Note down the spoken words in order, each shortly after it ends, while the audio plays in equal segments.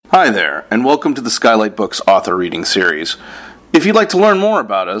Hi there, and welcome to the Skylight Books author reading series. If you'd like to learn more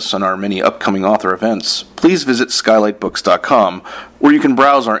about us and our many upcoming author events, please visit skylightbooks.com, where you can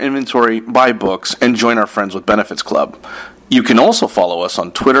browse our inventory, buy books, and join our Friends with Benefits Club. You can also follow us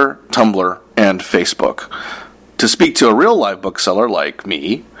on Twitter, Tumblr, and Facebook. To speak to a real live bookseller like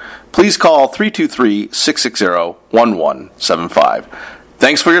me, please call 323-660-1175.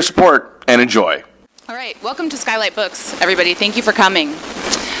 Thanks for your support, and enjoy. All right, welcome to Skylight Books, everybody. Thank you for coming.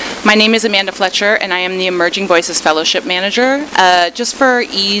 My name is Amanda Fletcher, and I am the Emerging Voices Fellowship Manager. Just for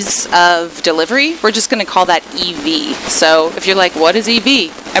ease of delivery, we're just going to call that EV. So if you're like, what is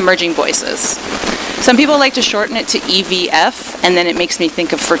EV? Emerging Voices. Some people like to shorten it to EVF, and then it makes me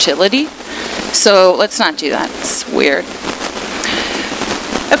think of fertility. So let's not do that. It's weird.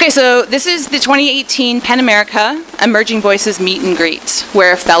 Okay, so this is the 2018 PEN America Emerging Voices Meet and Greet,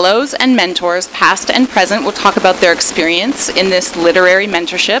 where fellows and mentors, past and present, will talk about their experience in this literary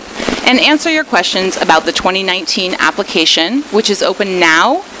mentorship and answer your questions about the 2019 application, which is open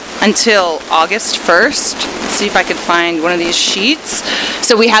now until August 1st. Let's see if I could find one of these sheets.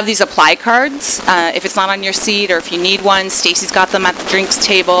 So we have these apply cards. If it's not on your seat or if you need one, Stacy's got them at the drinks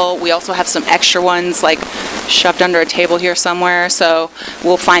table. We also have some extra ones like shoved under a table here somewhere, so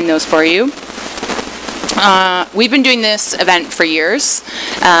we'll find those for you. We've been doing this event for years.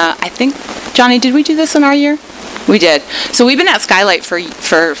 I think, Johnny, did we do this in our year? We did. So we've been at Skylight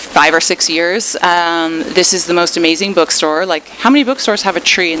for 5 or 6 years. This is the most amazing bookstore. Like, how many bookstores have a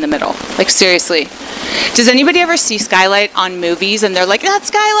tree in the middle? Like, seriously. Does anybody ever see Skylight on movies and they're like, that's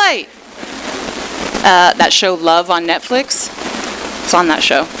Skylight? That show Love on Netflix? It's on that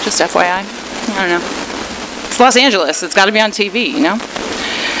show, just FYI. I don't know. It's Los Angeles. It's got to be on TV, you know?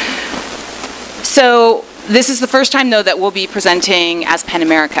 So this is the first time, though, that we'll be presenting as PEN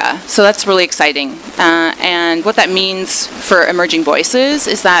America. So that's really exciting. And what that means for Emerging Voices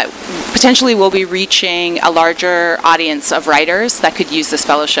is that potentially we'll be reaching a larger audience of writers that could use this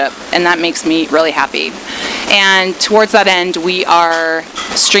fellowship. And that makes me really happy. And towards that end, we are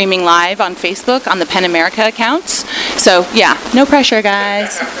streaming live on Facebook on the PEN America account. So, yeah, no pressure,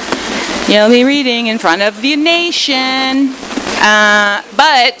 guys. You'll be reading in front of the nation.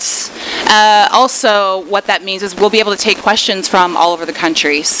 But also what that means is we'll be able to take questions from all over the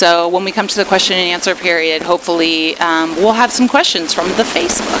country. So when we come to the question and answer period, hopefully we'll have some questions from the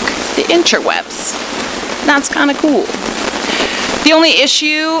Facebook, the interwebs. That's kind of cool. The only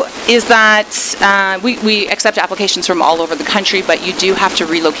issue is that we accept applications from all over the country, but you do have to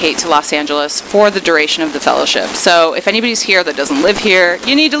relocate to Los Angeles for the duration of the fellowship. So if anybody's here that doesn't live here,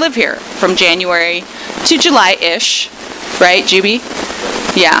 you need to live here from January to July-ish. Right, Juby?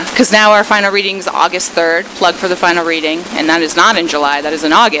 Yeah, because now our final reading is August 3rd, plug for the final reading, and that is not in July, that is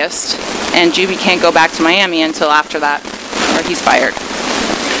in August, and Juby can't go back to Miami until after that, or he's fired.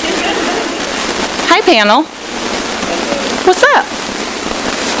 Hi, panel. What's up?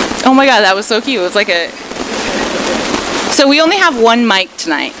 Oh my god, that was so cute. It was like a... So we only have one mic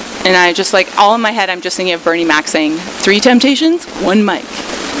tonight, and I just like, all in my head, I'm just thinking of Bernie Mac saying, 3 temptations, 1 mic.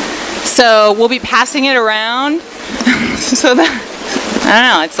 So we'll be passing it around. So that, I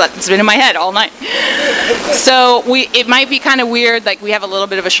don't know, it's been in my head all night. So it might be kind of weird, like we have a little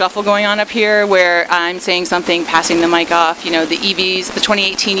bit of a shuffle going on up here where I'm saying something, passing the mic off. You know, the EVs, the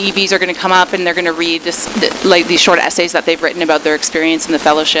 2018 EVs are going to come up and they're going to read like these short essays that they've written about their experience in the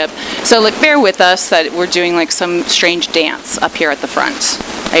fellowship. So like bear with us that we're doing like some strange dance up here at the front.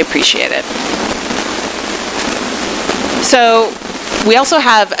 I appreciate it. So we also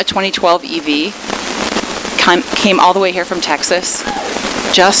have a 2012 EV. Came all the way here from Texas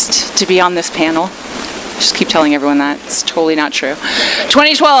just to be on this panel. Just keep telling everyone that. It's totally not true.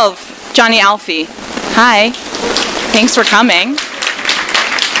 2012, Johnny Alfie. Hi. Thanks for coming.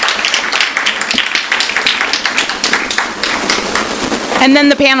 And then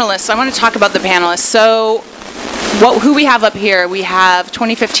the panelists. I want to talk about the panelists. So who we have up here, we have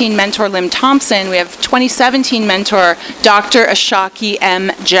 2015 mentor Lim Thompson, we have 2017 mentor Dr. Ashaki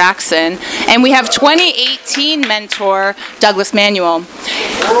M. Jackson, and we have 2018 mentor Douglas Manuel.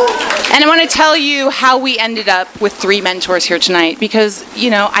 And I want to tell you how we ended up with 3 mentors here tonight, because, you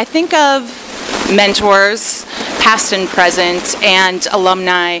know, I think of mentors, past and present, and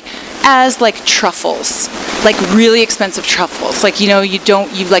alumni as like truffles, like really expensive truffles. Like, you know, you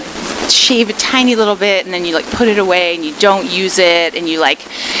like shave a tiny little bit and then you like put it away and you don't use it and you like,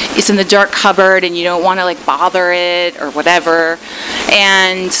 it's in the dark cupboard and you don't want to like bother it or whatever.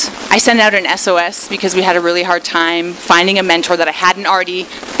 And I sent out an SOS because we had a really hard time finding a mentor that I hadn't already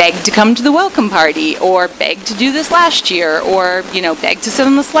begged to come to the welcome party, or begged to do this last year, or, begged to sit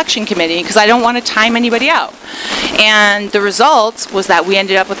on the selection committee because I don't want to time anybody out. And the result was that we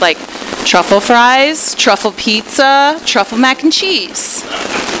ended up with truffle fries, truffle pizza, truffle mac and cheese.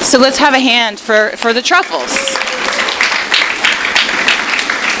 So let's have a hand for the truffles.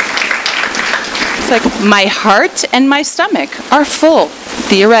 It's my heart and my stomach are full,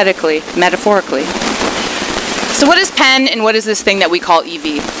 theoretically, metaphorically. So what is PEN, and what is this thing that we call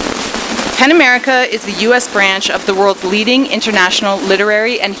EV? PEN America is the U.S. branch of the world's leading international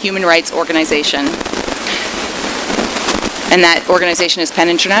literary and human rights organization. And that organization is PEN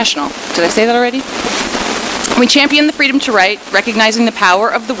International. Did I say that already? We champion the freedom to write, recognizing the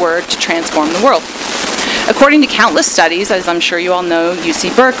power of the word to transform the world. According to countless studies, as I'm sure you all know,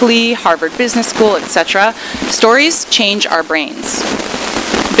 UC Berkeley, Harvard Business School, etc., stories change our brains,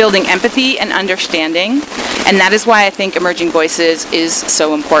 building empathy and understanding, and that is why I think Emerging Voices is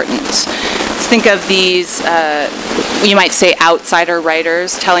so important. Let's think of these, you might say, outsider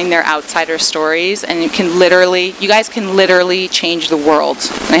writers telling their outsider stories, and you guys can literally change the world.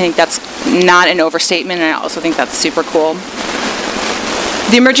 And I think that's not an overstatement, and I also think that's super cool.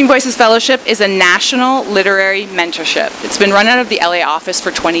 The Emerging Voices Fellowship is a national literary mentorship. It's been run out of the LA office for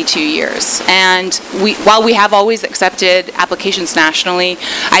 22 years. And while we have always accepted applications nationally,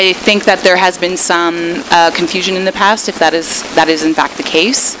 I think that there has been some confusion in the past, if that is in fact the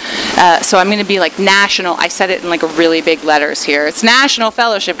case. So I'm going to be national. I said it in really big letters here. It's National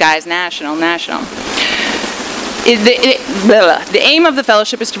Fellowship, guys. National. The aim of the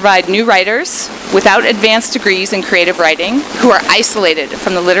fellowship is to provide new writers without advanced degrees in creative writing who are isolated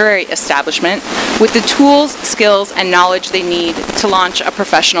from the literary establishment with the tools, skills, and knowledge they need to launch a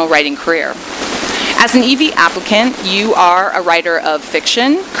professional writing career. As an EV applicant, you are a writer of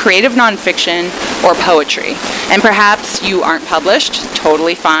fiction, creative nonfiction, or poetry. And perhaps you aren't published,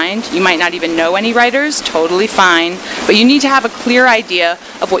 totally fine. You might not even know any writers, totally fine. But you need to have a clear idea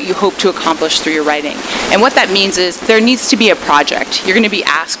of what you hope to accomplish through your writing. And what that means is there needs to be a project. You're going to be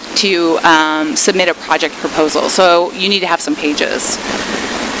asked to submit a project proposal. So you need to have some pages.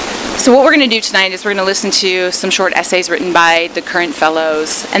 So what we're going to do tonight is we're going to listen to some short essays written by the current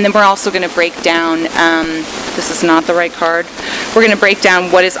fellows, and then we're also going to break down, this is not the right card, we're going to break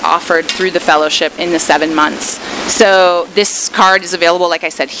down what is offered through the fellowship in the 7 months. So this card is available, like I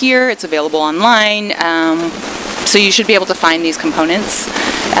said, here. It's available online. So you should be able to find these components.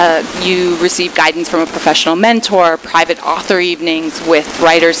 You receive guidance from a professional mentor, private author evenings with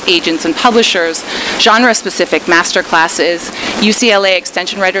writers, agents, and publishers, genre-specific master classes. UCLA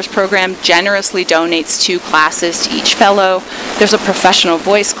Extension Writers Program generously donates 2 classes to each fellow. There's a professional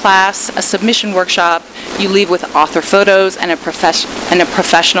voice class, a submission workshop. You leave with author photos and a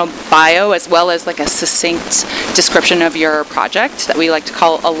professional bio, as well as a succinct description of your project that we like to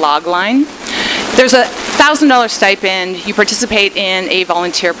call a log line. There's a $1,000 stipend. You participate in a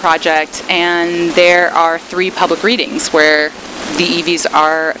volunteer project, and there are 3 public readings where the EVs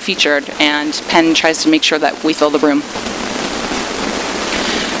are featured, and PEN tries to make sure that we fill the room.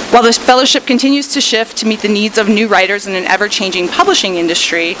 While this fellowship continues to shift to meet the needs of new writers in an ever-changing publishing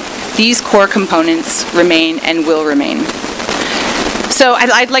industry, these core components remain and will remain. So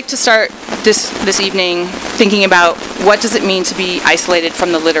I'd like to start this evening thinking about what does it mean to be isolated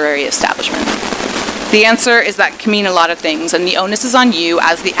from the literary establishment. The answer is that can mean a lot of things, and the onus is on you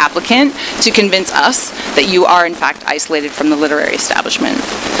as the applicant to convince us that you are in fact isolated from the literary establishment.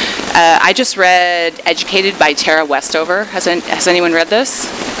 I just read Educated by Tara Westover. Has anyone read this?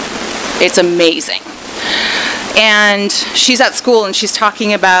 It's amazing. And she's at school and she's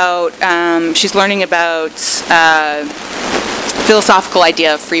talking about, she's learning about philosophical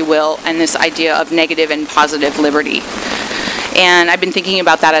idea of free will and this idea of negative and positive liberty. And I've been thinking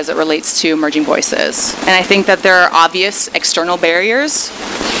about that as it relates to Emerging Voices. And I think that there are obvious external barriers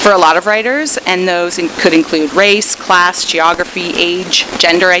for a lot of writers, and those could include race, class, geography, age,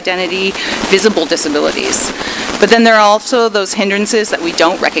 gender identity, visible disabilities. But then there are also those hindrances that we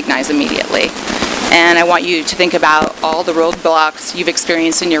don't recognize immediately. And I want you to think about all the roadblocks you've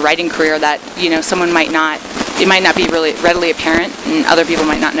experienced in your writing career that, someone might not be really readily apparent and other people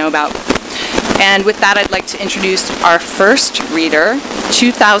might not know about. And with that, I'd like to introduce our first reader,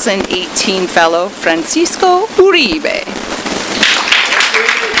 2018 fellow Francisco Uribe.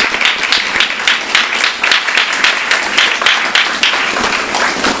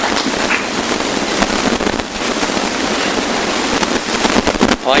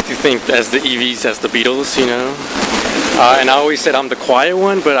 I like to think as the EVs as the Beatles, and I always said I'm the quiet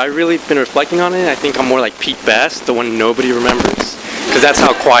one, but I've really been reflecting on it. I think I'm more like Pete Best, the one nobody remembers, because that's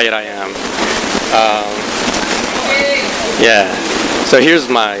how quiet I am. Yeah. So here's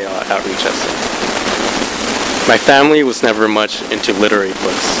my outreach essay. My family was never much into literary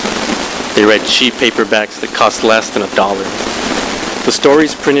books. They read cheap paperbacks that cost less than $1. The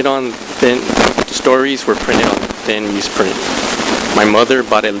stories were printed on thin newsprint. My mother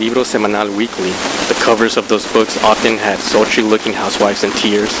bought a Libro Semanal weekly. The covers of those books often had sultry-looking housewives in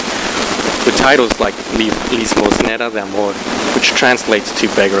tears, with titles like Limosnera de Amor, which translates to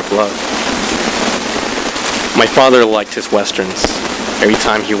Beggar of Love. My father liked his westerns. Every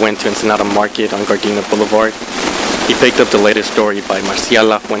time he went to Ensenada Market on Gardena Boulevard, he picked up the latest story by Marcial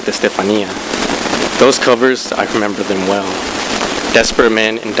Lafuente Estefania. Those covers, I remember them well. Desperate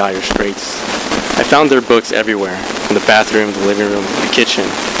men in dire straits. I found their books everywhere, in the bathroom, the living room, the kitchen.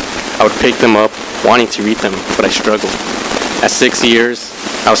 I would pick them up, wanting to read them, but I struggled. At 6 years,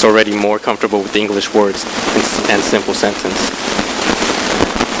 I was already more comfortable with English words and simple sentence.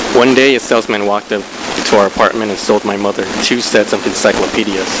 One day, a salesman walked up to our apartment and sold my mother 2 sets of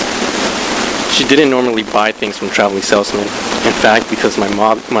encyclopedias. She didn't normally buy things from traveling salesmen. In fact, because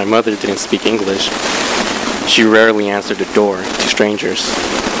my mother didn't speak English, she rarely answered the door to strangers.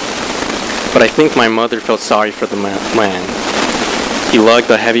 But I think my mother felt sorry for the man. He lugged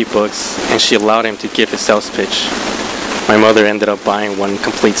the heavy books, and she allowed him to give his sales pitch. My mother ended up buying 1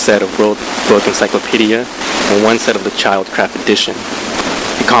 complete set of World Book Encyclopedia and 1 set of the Childcraft edition.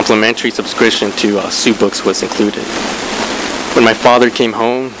 A complimentary subscription to Sue Books was included. When my father came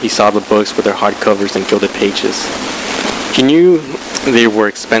home, he saw the books with their hardcovers and gilded pages. He knew they were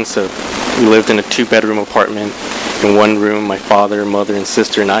expensive. We lived in a 2-bedroom apartment. In one room, my father, mother, and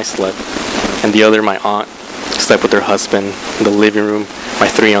sister and I slept. And the other, my aunt, slept with her husband. In the living room, my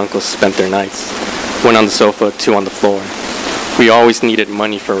 3 uncles spent their nights. 1 on the sofa, 2 on the floor. We always needed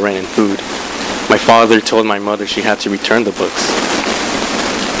money for rent and food. My father told my mother she had to return the books.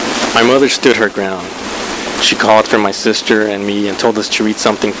 My mother stood her ground. She called for my sister and me and told us to read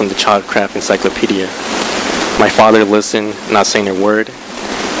something from the Childcraft Encyclopedia. My father listened, not saying a word.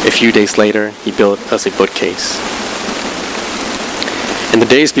 A few days later, he built us a bookcase. In the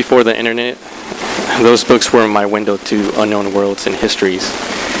days before the internet, those books were my window to unknown worlds and histories.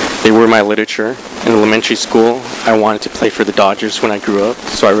 They were my literature. In elementary school, I wanted to play for the Dodgers when I grew up,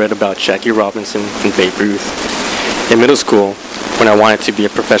 so I read about Jackie Robinson and Babe Ruth. In middle school, when I wanted to be a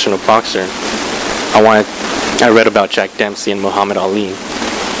professional boxer, I read about Jack Dempsey and Muhammad Ali.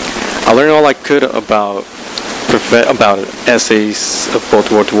 I learned all I could about essays of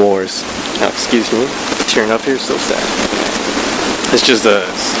both world wars. Now, excuse me, tearing up here, so sad. It's just a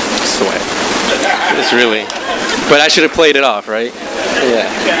sweat. It's really. But I should have played it off, right? Yeah.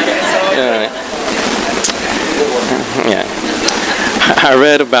 Yeah. I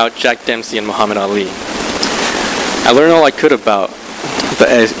read about Jack Dempsey and Muhammad Ali. I learned all I could about the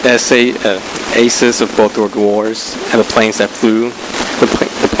aces of both world wars and the planes they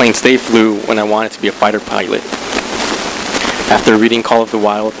flew when I wanted to be a fighter pilot. After reading Call of the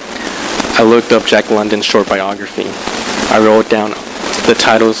Wild, I looked up Jack London's short biography. I wrote down the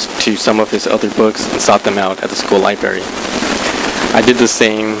titles to some of his other books and sought them out at the school library. I did the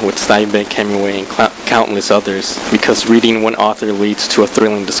same with Steinbeck, Hemingway, and countless others, because reading one author leads to a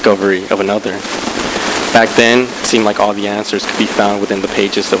thrilling discovery of another. Back then, it seemed like all the answers could be found within the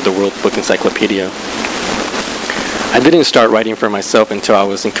pages of the World Book Encyclopedia. I didn't start writing for myself until I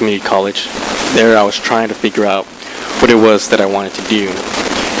was in community college. There, I was trying to figure out what it was that I wanted to do,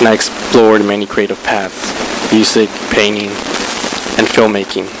 and I explored many creative paths: music, painting, and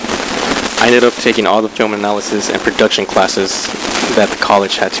filmmaking. I ended up taking all the film analysis and production classes that the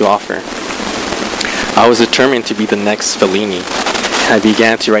college had to offer. I was determined to be the next Fellini, and I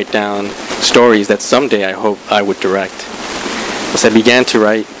began to write down stories that someday I hope I would direct. As I began to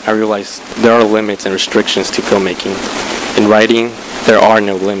write, I realized there are limits and restrictions to filmmaking. In writing, there are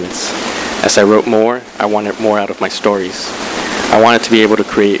no limits. As I wrote more, I wanted more out of my stories. I wanted to be able to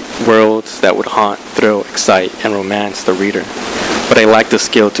create worlds that would haunt, thrill, excite, and romance the reader, but I lacked the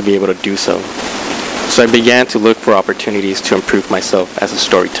skill to be able to do so. So I began to look for opportunities to improve myself as a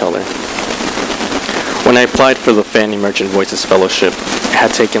storyteller. When I applied for the FEN Emergent Voices Fellowship, I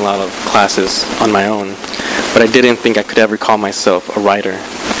had taken a lot of classes on my own, but I didn't think I could ever call myself a writer.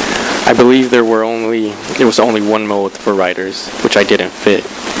 I believe there was only one mode for writers, which I didn't fit.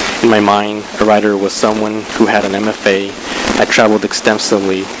 In my mind, a writer was someone who had an MFA, had traveled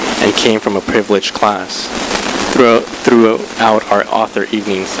extensively, and came from a privileged class. Throughout our author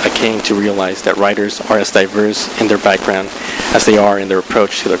evenings, I came to realize that writers are as diverse in their background as they are in their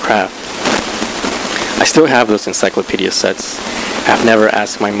approach to their craft. I still have those encyclopedia sets. I've never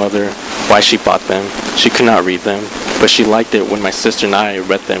asked my mother why she bought them. She could not read them, but she liked it when my sister and I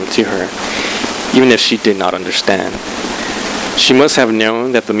read them to her, even if she did not understand. She must have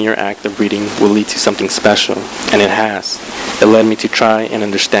known that the mere act of reading would lead to something special, and it has. It led me to try and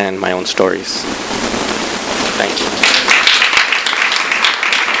understand my own stories. Thank you.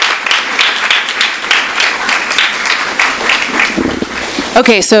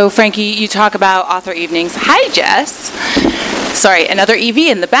 Okay, so Frankie, you talk about author evenings. Hi, Jess. Sorry, another EV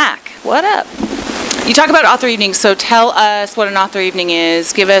in the back. What up? You talk about author evenings, so tell us what an author evening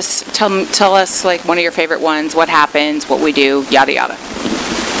is. Tell us like one of your favorite ones, what happens, what we do, yada yada.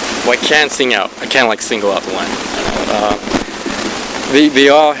 Well, I can't single out one. They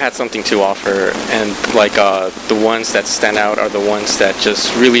all had something to offer, and the ones that stand out are the ones that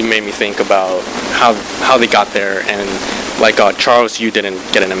just really made me think about how they got there. And Charles, you didn't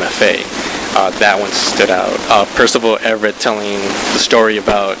get an MFA. That one stood out. Percival Everett telling the story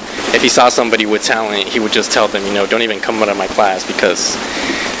about if he saw somebody with talent, he would just tell them, don't even come out of my class, because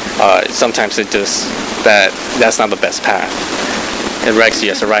sometimes that's not the best path. It wrecks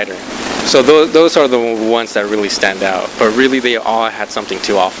you as a writer. So those are the ones that really stand out. But really, they all had something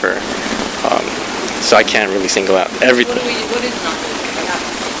to offer. So I can't really single out everything. What is not?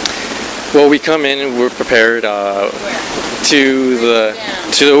 Well, we come in and we're prepared to the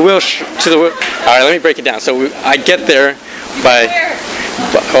wheel. All right, let me break it down. So I get there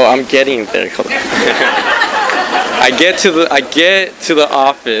I'm getting there. Hold on. I get to the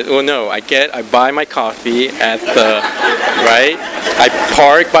office. Well, no, I buy my coffee at the right. I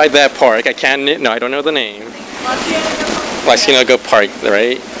park by that park. I don't know the name. Go Park,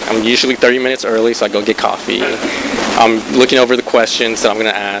 right? I'm usually 30 minutes early, so I go get coffee. I'm looking over the questions that I'm gonna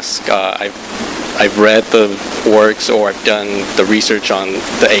ask. I've read the works, or I've done the research on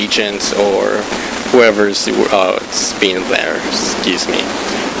the agents or whoever's being there. Excuse me.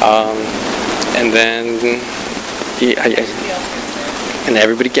 And then and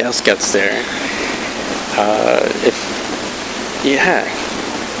everybody else gets there.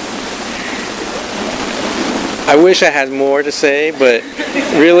 I wish I had more to say, but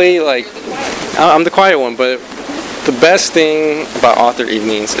really, I'm the quiet one. But the best thing about author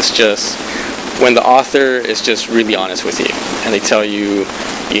evenings is just when the author is just really honest with you, and they tell you,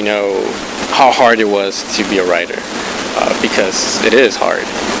 how hard it was to be a writer, because it is hard.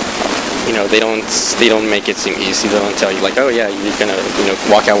 They don't make it seem easy. They don't tell you oh yeah, you're gonna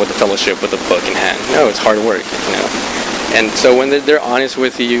walk out with a fellowship with a book in hand. No, it's hard work. And so when they're honest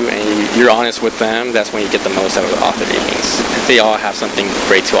with you and you're honest with them, that's when you get the most out of the author evenings. They all have something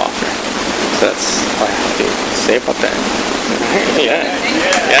great to offer. So that's all I have to say about that. Yeah,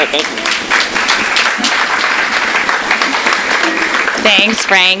 thank you. Thanks,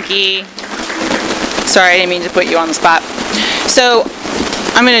 Frankie. Sorry, I didn't mean to put you on the spot. So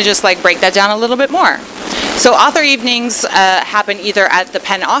I'm going to just break that down a little bit more. So author evenings happen either at the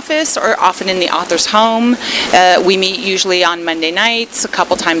Penn office or often in the author's home. We meet usually on Monday nights, a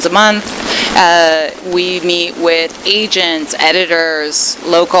couple times a month. We meet with agents, editors,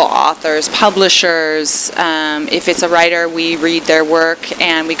 local authors, publishers. If it's a writer, we read their work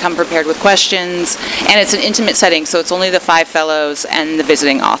and we come prepared with questions. And it's an intimate setting, so it's only the 5 fellows and the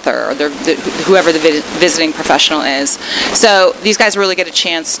visiting author, or whoever the visiting professional is. So these guys really get a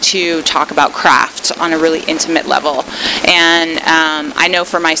chance to talk about craft on a really intimate level. And I know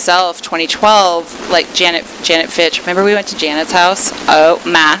for myself, 2012, Janet Fitch, remember we went to Janet's house? Oh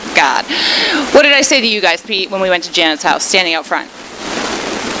my God. What did I say to you guys, Pete, when we went to Janet's house, standing out front?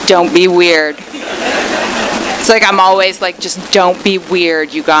 Don't be weird. It's I'm always just don't be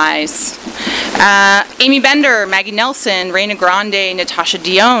weird, you guys. Amy Bender, Maggie Nelson, Raina Grande, Natasha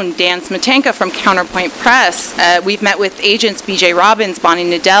Dion, Dan Smetanka from Counterpoint Press. We've met with agents BJ Robbins, Bonnie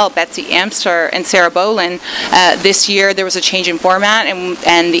Nadell, Betsy Amster, and Sarah Bolin. This year there was a change in format,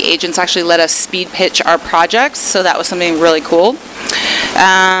 and the agents actually let us speed pitch our projects, so that was something really cool.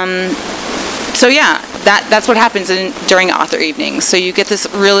 So yeah, that's what happens during author evenings. So you get this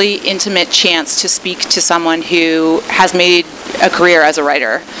really intimate chance to speak to someone who has made a career as a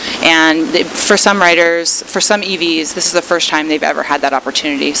writer. And for some writers, for some EVs, this is the first time they've ever had that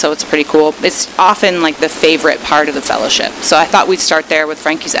opportunity. So it's pretty cool. It's often the favorite part of the fellowship. So I thought we'd start there with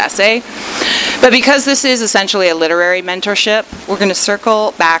Frankie's essay. But because this is essentially a literary mentorship, we're going to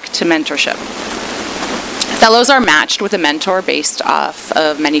circle back to mentorship. Fellows are matched with a mentor based off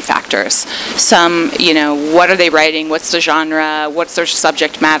of many factors. Some, what are they writing? What's the genre? What's their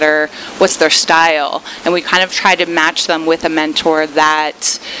subject matter? What's their style? And we kind of try to match them with a mentor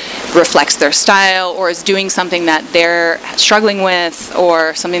that reflects their style or is doing something that they're struggling with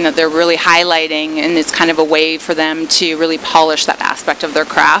or something that they're really highlighting, and it's kind of a way for them to really polish that aspect of their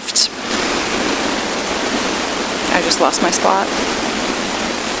craft. I just lost my spot.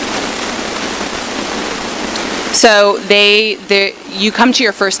 So you come to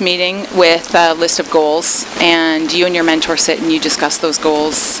your first meeting with a list of goals, and you and your mentor sit and you discuss those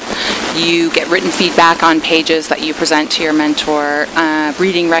goals. You get written feedback on pages that you present to your mentor,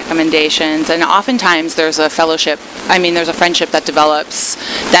 reading recommendations, and oftentimes there's a friendship that develops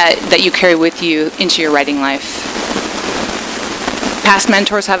that you carry with you into your writing life. Past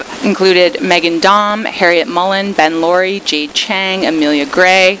mentors have included Megan Daum, Harriet Mullen, Ben Laurie, Jade Chang, Amelia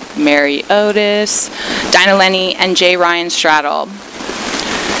Gray, Mary Otis, Dinah Lenny, and J. Ryan Straddle.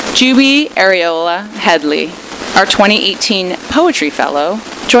 Juby Areola Headley, our 2018 Poetry Fellow,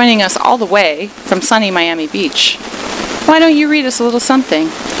 joining us all the way from sunny Miami Beach. Why don't you read us a little something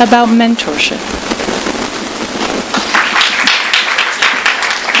about mentorship?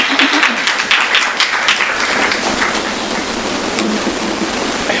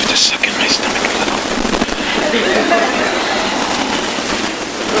 Suck in my stomach a little.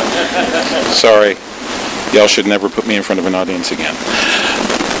 Sorry. Y'all should never put me in front of an audience again.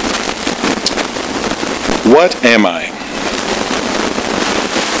 What am I?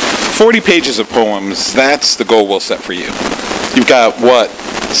 40 pages of poems, that's the goal we'll set for you. You've got,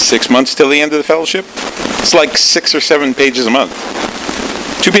 6 months till the end of the fellowship? It's like 6 or 7 pages a month.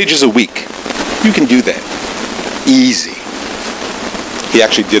 2 pages a week. You can do that. Easy. He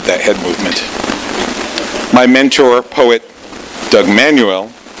actually did that head movement. My mentor, poet Doug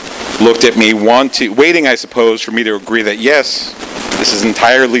Manuel, looked at me, waiting, I suppose, for me to agree that yes, this is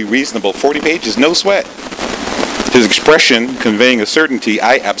entirely reasonable. 40 pages, no sweat. His expression conveying a certainty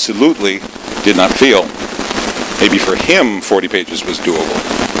I absolutely did not feel. Maybe for him, 40 pages was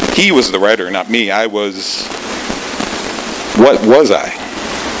doable. He was the writer, not me. What was I?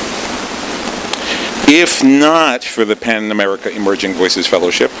 If not for the PEN America Emerging Voices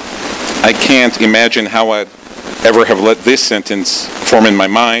Fellowship, I can't imagine how I'd ever have let this sentence form in my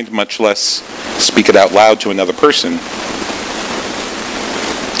mind, much less speak it out loud to another person.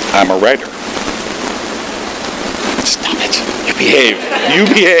 I'm a writer. Stop it. You behave. You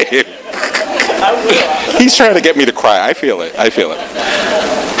behave. He's trying to get me to cry. I feel it.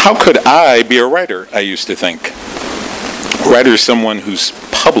 How could I be a writer, I used to think. A writer is someone who's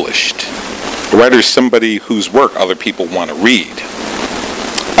published. A writer is somebody whose work other people want to read.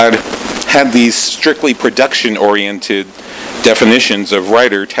 I'd had these strictly production-oriented definitions of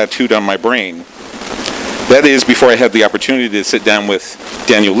writer tattooed on my brain. That is, before I had the opportunity to sit down with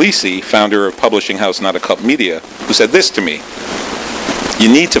Daniel Lisi, founder of publishing house Not a Cup Media, who said this to me: you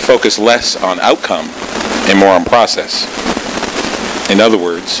need to focus less on outcome and more on process. In other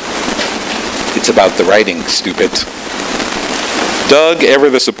words, it's about the writing, stupid. Doug, ever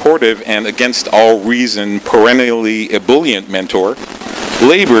the supportive and against all reason perennially ebullient mentor,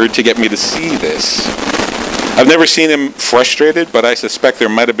 labored to get me to see this. I've never seen him frustrated, but I suspect there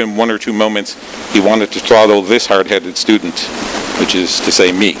might have been 1 or 2 moments he wanted to throttle this hard-headed student, which is to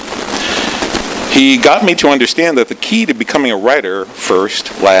say me. He got me to understand that the key to becoming a writer,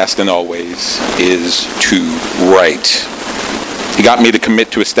 first, last, and always, is to write. He got me to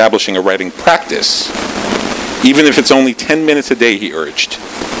commit to establishing a writing practice. Even if it's only 10 minutes a day, he urged.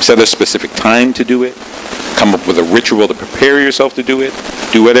 Set a specific time to do it. Come up with a ritual to prepare yourself to do it.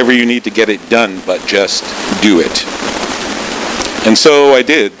 Do whatever you need to get it done, but just do it. And so I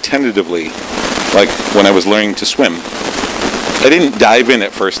did, tentatively, like when I was learning to swim. I didn't dive in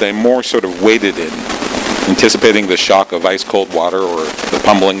at first. I more sort of waded in, anticipating the shock of ice-cold water or the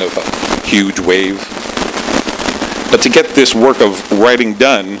pummeling of a huge wave. But to get this work of writing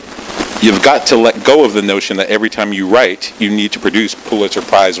done, you've got to let go of the notion that every time you write, you need to produce Pulitzer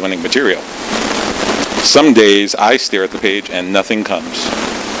Prize-winning material. Some days I stare at the page and nothing comes.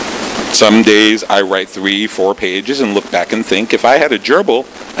 Some days I write 3-4 pages and look back and think, if I had a gerbil,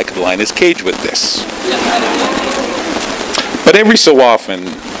 I could line his cage with this. But every so often,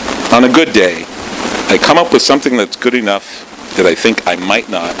 on a good day, I come up with something that's good enough that I think I might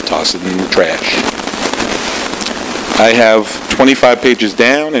not toss it in the trash. I have 25 pages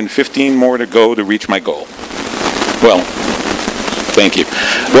down and 15 more to go to reach my goal. Well, thank you.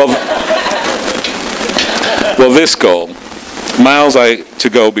 Well, this goal, miles to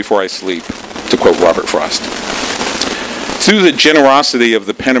go before I sleep, to quote Robert Frost. Through the generosity of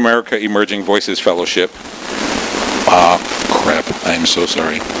the PEN America Emerging Voices Fellowship, crap, I am so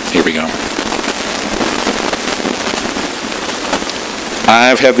sorry. Here we go.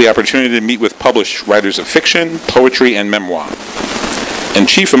 I've had the opportunity to meet with published writers of fiction, poetry, and memoir. And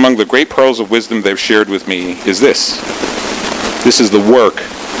chief among the great pearls of wisdom they've shared with me is this. This is the work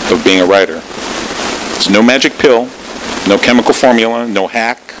of being a writer. There's no magic pill, no chemical formula, no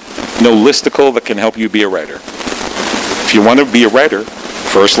hack, no listicle that can help you be a writer. If you want to be a writer,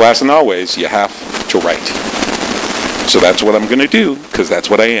 first, last, and always, you have to write. So that's what I'm going to do, because that's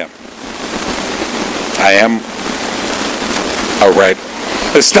what I am. I am a writer.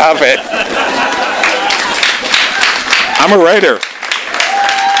 Stop it. I'm a writer.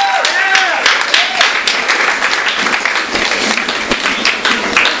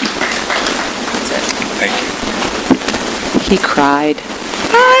 Thank you. He cried.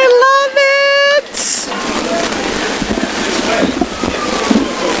 I love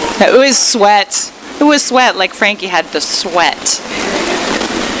it! It was sweat. It was sweat, like Frankie had the sweat.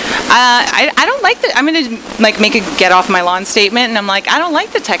 I don't like the. I'm gonna make a get off my lawn statement, and I'm like, I don't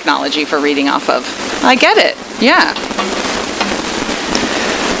like the technology for reading off of. I get it. Yeah.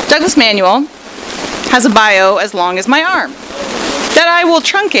 Douglas Manuel has a bio as long as my arm that I will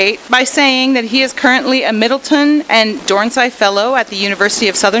truncate by saying that he is currently a Middleton and Dornsife Fellow at the University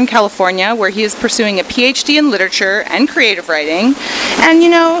of Southern California, where he is pursuing a PhD in literature and creative writing. And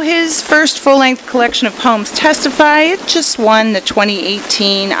his first full-length collection of poems, Testify, it just won the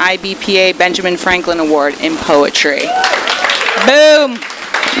 2018 IBPA Benjamin Franklin Award in Poetry. Boom!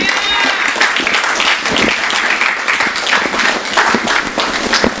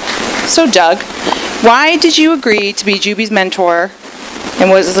 So Doug, why did you agree to be Juby's mentor? And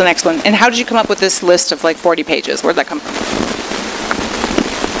what is the next one? And how did you come up with this list of 40 pages? Where'd that come from?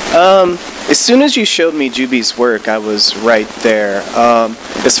 As soon as you showed me Juby's work, I was right there.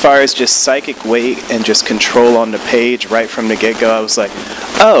 As far as just psychic weight and just control on the page right from the get-go, I was like,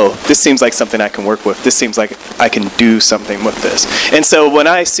 oh, this seems like something I can work with. This seems like I can do something with this. And so when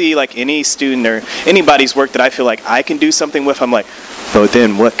I see any student or anybody's work that I feel like I can do something with, I'm like, but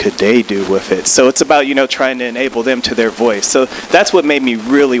then what could they do with it? So it's about, trying to enable them to their voice. So that's what made me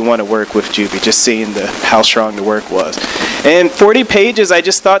really want to work with Juby, just seeing how strong the work was. And 40 pages, I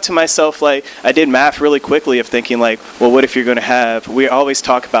just thought to myself, I did math really quickly of thinking well, what if you're going to have, we always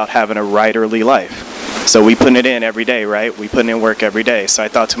talk about having a writerly life. So we put it in every day, right? We put in work every day. So I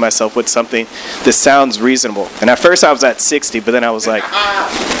thought to myself, what's something that sounds reasonable? And at first I was at 60, but then I was like,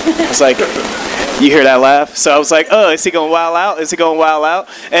 you hear that laugh? So I was like, oh, is he going to wow out? Is he going to wow out?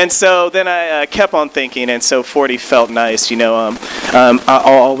 And so then I kept on thinking, and so 40 felt nice. I'll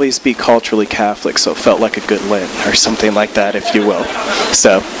always be culturally Catholic, so it felt like a good Lent or something like that, if you will.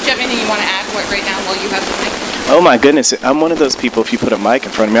 So. Do you have anything you want to add right now while you have the mic? Oh my goodness, I'm one of those people, if you put a mic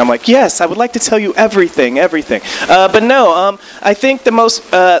in front of me, I'm like, yes, I would like to tell you everything. But no, I think the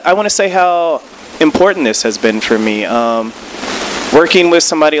most, I want to say how important this has been for me. Working with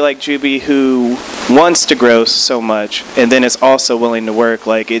somebody like Juby who wants to grow so much and then is also willing to work,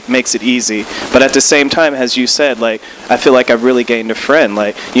 it makes it easy. But at the same time, as you said, I feel like I've really gained a friend.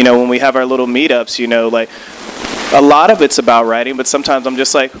 When we have our little meetups, a lot of it's about writing, but sometimes I'm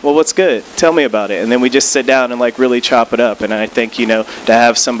just like, well, what's good? Tell me about it. And then we just sit down and really chop it up. And I think, to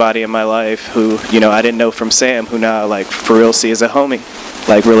have somebody in my life who, I didn't know from Sam, who now for real see as a homie,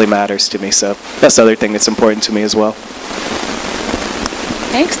 really matters to me. So that's the other thing that's important to me as well.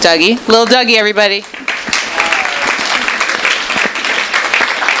 Thanks, Dougie. Little Dougie, everybody.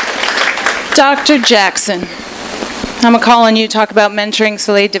 Dr. Jackson, I'm going to call on you to talk about mentoring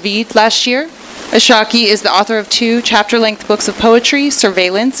Soleil David last year. Ashaki is the author of 2 chapter-length books of poetry,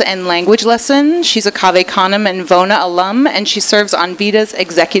 Surveillance and Language Lesson. She's a Cave Canem and Vona alum, and she serves on VIDA's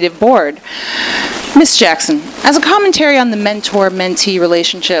executive board. Miss Jackson, as a commentary on the mentor-mentee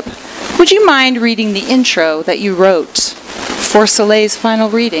relationship, would you mind reading the intro that you wrote for Soleil's final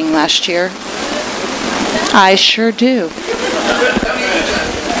reading last year? I sure do.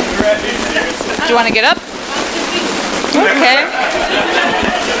 Do you want to get up? Okay.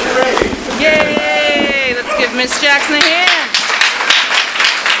 Yay! Let's give Miss Jackson a hand.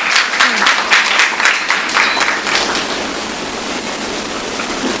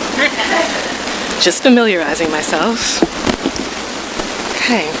 Just familiarizing myself.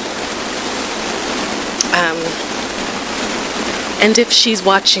 Okay. And if she's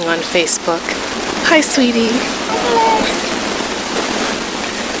watching on Facebook, hi, sweetie.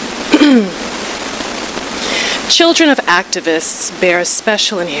 Children of activists bear a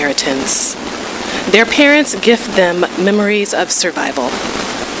special inheritance. Their parents gift them memories of survival.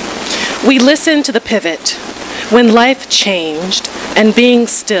 We listened to the pivot when life changed and being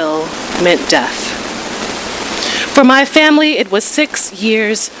still meant death. For my family, it was 6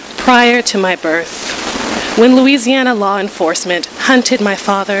 years prior to my birth when Louisiana law enforcement hunted my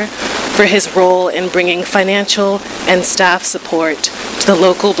father for his role in bringing financial and staff support to the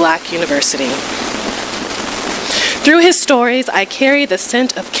local black university. Through his stories, I carry the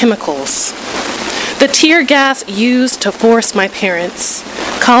scent of chemicals. The tear gas used to force my parents,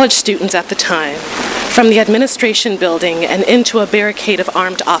 college students at the time, from the administration building and into a barricade of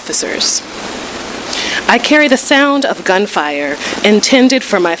armed officers. I carry the sound of gunfire intended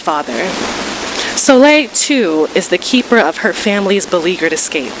for my father. Soleil, too, is the keeper of her family's beleaguered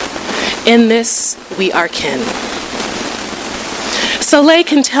escape. In this, we are kin. Soleil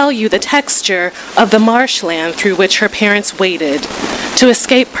can tell you the texture of the marshland through which her parents waded to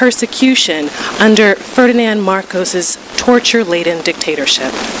escape persecution under Ferdinand Marcos's torture-laden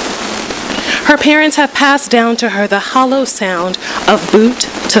dictatorship. Her parents have passed down to her the hollow sound of boot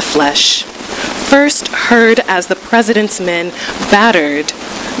to flesh, first heard as the president's men battered,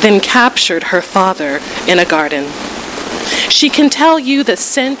 then captured her father in a garden. She can tell you the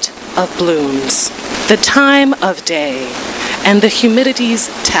scent of blooms, the time of day, and the humidity's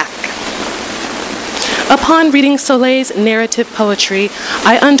tack. Upon reading Soleil's narrative poetry,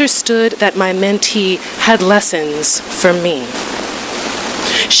 I understood that my mentee had lessons for me.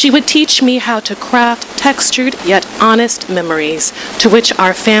 She would teach me how to craft textured yet honest memories to which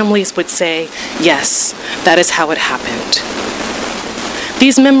our families would say, yes, that is how it happened.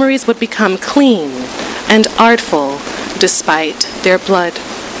 These memories would become clean and artful despite their blood.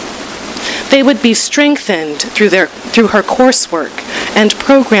 They would be strengthened through her coursework and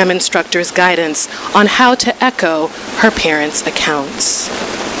program instructors' guidance on how to echo her parents' accounts.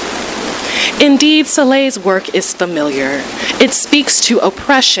 Indeed, Soleil's work is familiar. It speaks to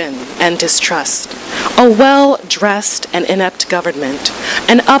oppression and distrust, a well-dressed and inept government,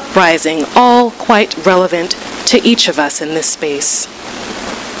 an uprising, all quite relevant to each of us in this space.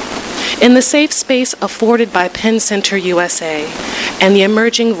 In the safe space afforded by Penn Center USA and the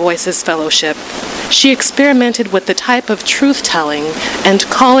Emerging Voices Fellowship, she experimented with the type of truth-telling and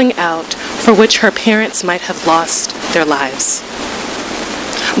calling out for which her parents might have lost their lives.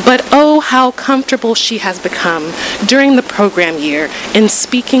 But oh, how comfortable she has become during the program year in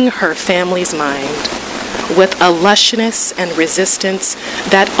speaking her family's mind, with a lushness and resistance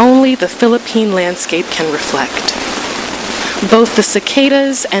that only the Philippine landscape can reflect. Both the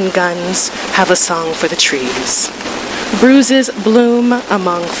cicadas and guns have a song for the trees. Bruises bloom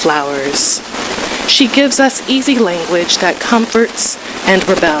among flowers. She gives us easy language that comforts and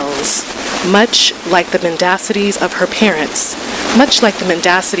rebels, much like the mendacities of her parents, much like the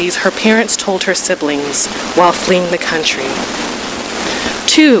mendacities her parents told her siblings while fleeing the country.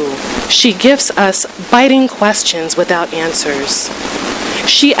 2, she gives us biting questions without answers.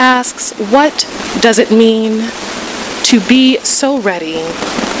 She asks, what does it mean to be so ready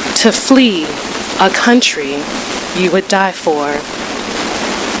to flee a country you would die for?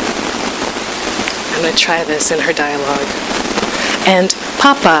 I'm going to try this in her dialogue. And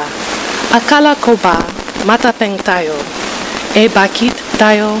Papa, akala ko ba matapeng tayo, e bakit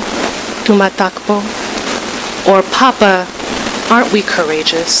tayo tumatakbo? Or Papa, aren't we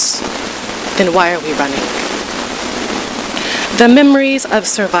courageous? Then why are we running? The memories of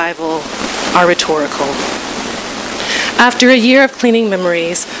survival are rhetorical. After a year of cleaning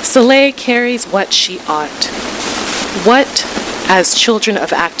memories, Soleil carries what she ought. What, as children of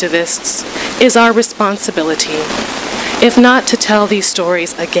activists, is our responsibility, if not to tell these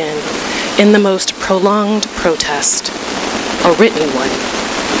stories again in the most prolonged protest, a written one?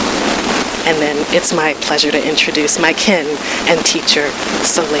 And then it's my pleasure to introduce my kin and teacher,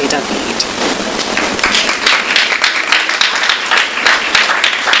 Soleil David.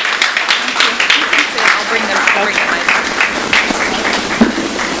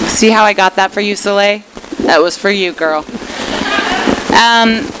 See how I got that for you, Soleil? That was for you, girl.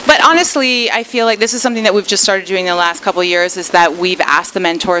 But honestly, I feel like this is something that we've just started doing in the last couple of years, is that we've asked the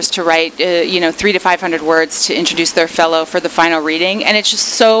mentors to write, 300 to 500 words to introduce their fellow for the final reading. And it's just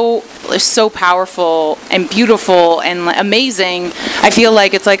so powerful and beautiful and amazing. I feel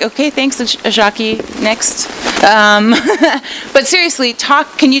like it's like, okay, thanks, Ajaki, next. But seriously,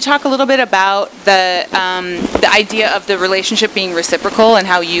 can you talk a little bit about the idea of the relationship being reciprocal and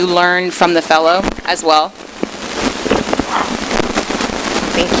how you learn from the fellow as well?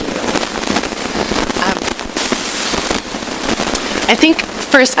 Thank you. I think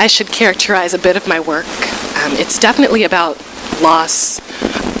first I should characterize a bit of my work. It's definitely about loss,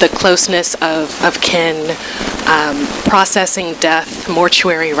 the closeness of kin, processing death,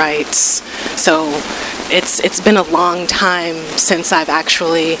 mortuary rites. So it's been a long time since I've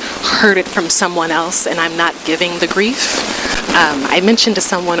actually heard it from someone else and I'm not giving the grief. I mentioned to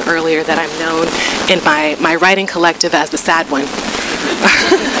someone earlier that I'm known in my writing collective as the sad one.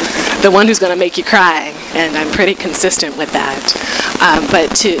 The one who's going to make you cry, and I'm pretty consistent with that.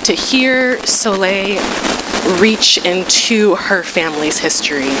 But to hear Soleil reach into her family's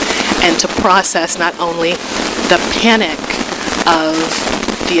history and to process not only the panic of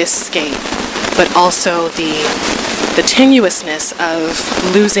the escape, but also the the tenuousness of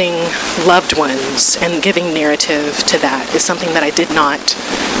losing loved ones and giving narrative to that is something that I did not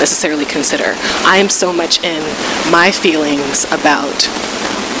necessarily consider. I am so much in my feelings about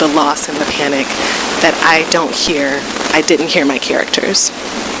the loss and the panic that I didn't hear my characters.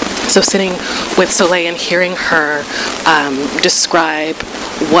 So sitting with Soleil and hearing her describe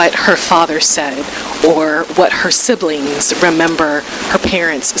what her father said or what her siblings remember her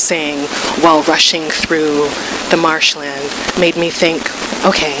parents saying while rushing through the marshland made me think,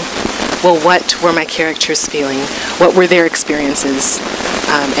 okay, well, what were my characters feeling? What were their experiences?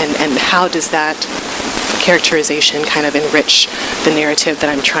 And how does that characterization kind of enrich the narrative that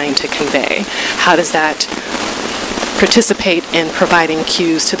I'm trying to convey? How does that participate in providing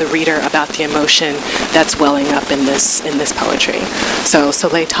cues to the reader about the emotion that's welling up in this poetry? So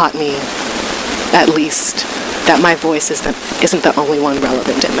Soleil taught me, at least, that my voice isn't the only one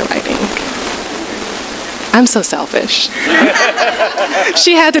relevant in the writing. I'm so selfish.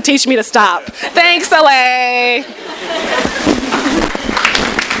 She had to teach me to stop. Thanks, Soleil.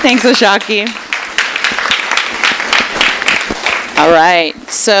 Thanks, Ashaki. All right.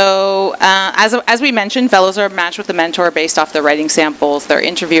 So as we mentioned, fellows are matched with the mentor based off their writing samples, their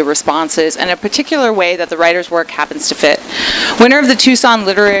interview responses, and a particular way that the writer's work happens to fit. Winner of the Tucson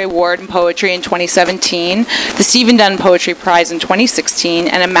Literary Award in Poetry in 2017, the Stephen Dunn Poetry Prize in 2016,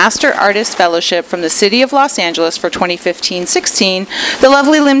 and a Master Artist Fellowship from the City of Los Angeles for 2015-16, the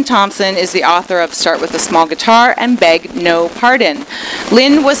lovely Lynn Thompson is the author of Start With a Small Guitar and Beg No Pardon.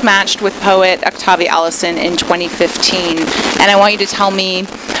 Lynn was matched with poet Octavie Allison in 2015, and I want you to tell me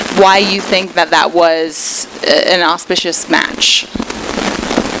why you think that was an auspicious match.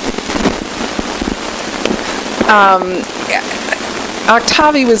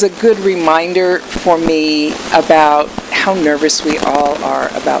 Octavie was a good reminder for me about how nervous we all are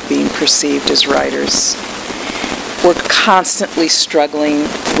about being perceived as writers. We're constantly struggling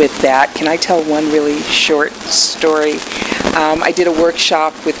with that. Can I tell one really short story? I did a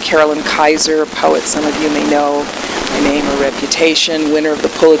workshop with Carolyn Kaiser, a poet some of you may know, My Name or Reputation, winner of the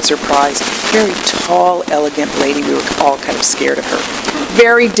Pulitzer Prize. Very tall, elegant lady. We were all kind of scared of her.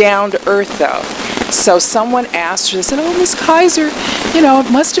 Very down to earth, though. So someone asked her, they said, "Oh, Miss Kaiser,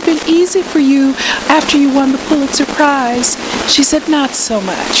 it must have been easy for you after you won the Pulitzer Prize." She said, "Not so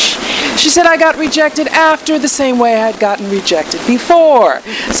much." She said, "I got rejected after the same way I had gotten rejected before."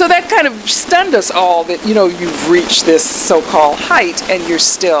 So that kind of stunned us all that, you've reached this so-called height and you're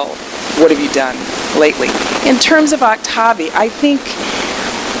still, what have you done lately? In terms of Octavie, I think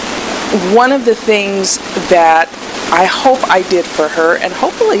one of the things that I hope I did for her, and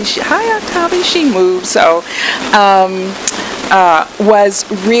hopefully, hi Octavie, she moved, so, was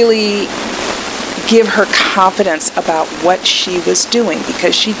really give her confidence about what she was doing,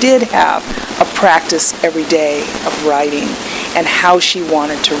 because she did have a practice every day of writing and how she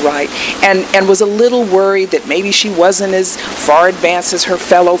wanted to write, and was a little worried that maybe she wasn't as far advanced as her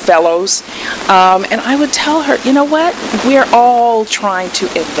fellows. And I would tell her, you know what? We're all trying to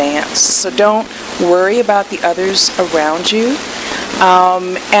advance, so don't worry about the others around you.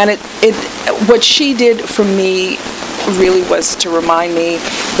 And what she did for me really was to remind me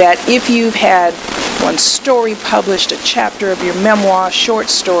that if you've had one story published, a chapter of your memoir, short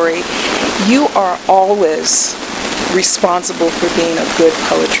story, you are always responsible for being a good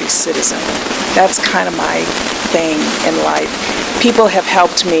poetry citizen. That's kind of my thing in life. People have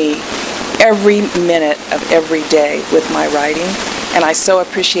helped me every minute of every day with my writing, and I so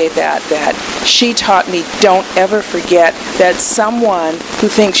appreciate that she taught me, don't ever forget that someone who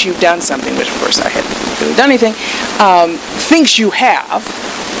thinks you've done something, which of course I hadn't really done anything, thinks you have,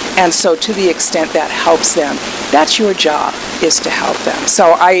 and so to the extent that helps them, that's your job, is to help them.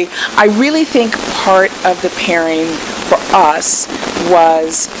 So I really think part of the pairing for us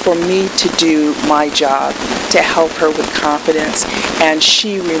was for me to do my job, to help her with confidence, and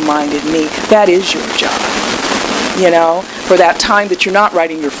she reminded me, that is your job. For that time that you're not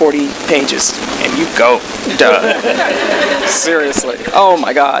writing your 40 pages, and you go, duh. Seriously. Oh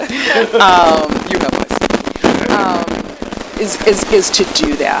my God. You know what I said. Is to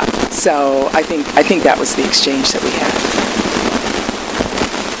do that. So I think that was the exchange that we had.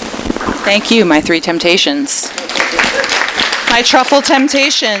 Thank you, my three temptations. My truffle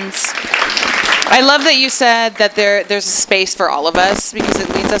temptations. I love that you said that there's a space for all of us, because it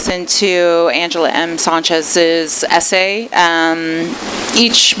leads us into Angela M. Sanchez's essay.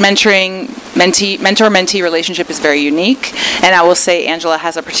 Each mentor-mentee relationship is very unique, and I will say Angela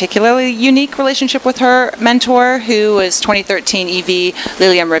has a particularly unique relationship with her mentor, who is 2013 EV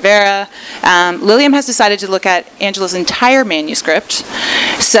Liliam Rivera. Liliam has decided to look at Angela's entire manuscript,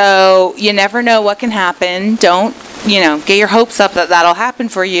 so you never know what can happen. Don't get your hopes up that that'll happen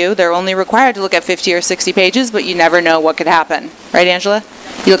for you. They're only required to look at 50 or 60 pages, but you never know what could happen. Right, Angela?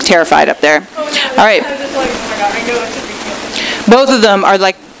 You look terrified up there. All right. Both of them are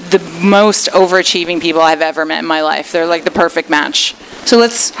like the most overachieving people I've ever met in my life. They're like the perfect match. So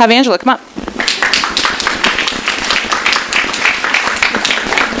let's have Angela come up.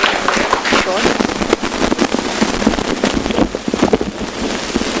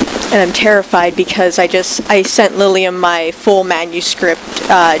 And I'm terrified because I sent Lilium my full manuscript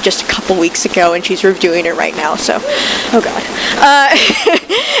just a couple weeks ago, and she's reviewing it right now. So, oh god.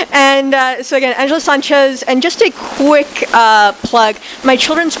 So again, Angela Sanchez, and just a quick plug: my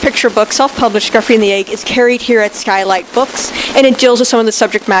children's picture book, self-published, Guthrie and the Egg, is carried here at Skylight Books, and it deals with some of the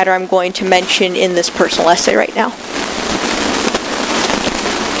subject matter I'm going to mention in this personal essay right now.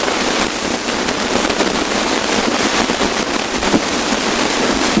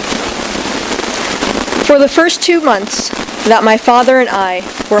 For the first 2 months that my father and I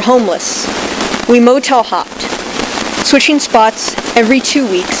were homeless, we motel hopped, switching spots every 2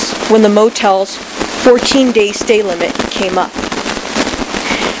 weeks when the motel's 14-day stay limit came up.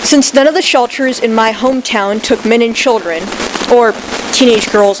 Since none of the shelters in my hometown took men and children, or teenage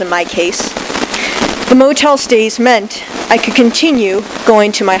girls in my case, the motel stays meant I could continue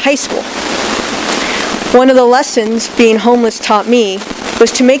going to my high school. One of the lessons being homeless taught me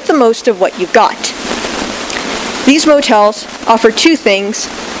was to make the most of what you've got. These motels offer two things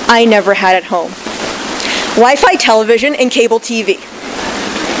I never had at home: Wi-Fi television and cable TV.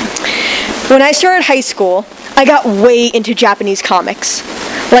 When I started high school, I got way into Japanese comics.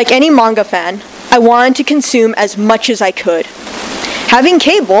 Like any manga fan, I wanted to consume as much as I could. Having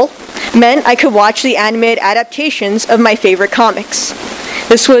cable meant I could watch the animated adaptations of my favorite comics.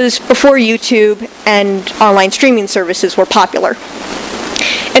 This was before YouTube and online streaming services were popular.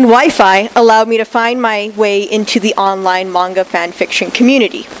 And Wi-Fi allowed me to find my way into the online manga fan fiction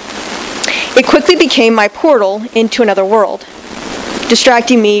community. It quickly became my portal into another world,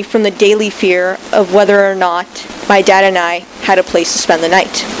 distracting me from the daily fear of whether or not my dad and I had a place to spend the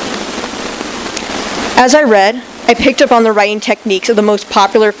night. As I read, I picked up on the writing techniques of the most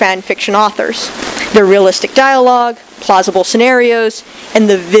popular fan fiction authors, their realistic dialogue, plausible scenarios, and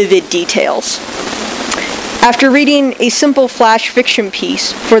the vivid details. After reading a simple flash fiction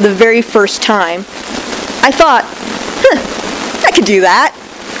piece for the very first time, I thought, I could do that.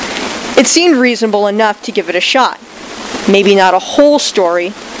 It seemed reasonable enough to give it a shot. Maybe not a whole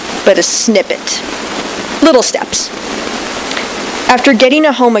story, but a snippet. Little steps. After getting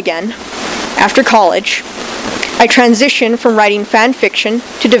a home again, after college, I transitioned from writing fan fiction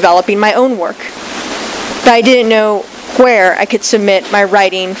to developing my own work. But I didn't know where I could submit my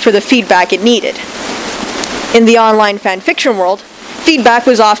writing for the feedback it needed. In the online fan fiction world, feedback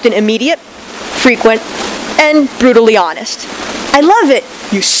was often immediate, frequent, and brutally honest. I love it.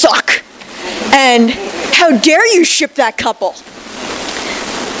 You suck. And how dare you ship that couple?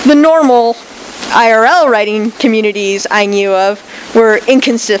 The normal IRL writing communities I knew of were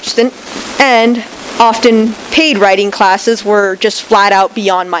inconsistent, and often paid writing classes were just flat out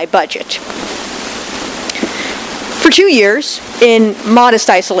beyond my budget. For 2 years, in modest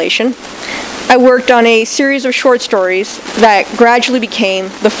isolation, I worked on a series of short stories that gradually became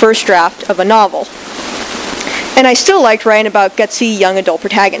the first draft of a novel. And I still liked writing about gutsy young adult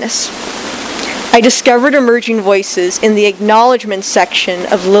protagonists. I discovered emerging voices in the acknowledgement section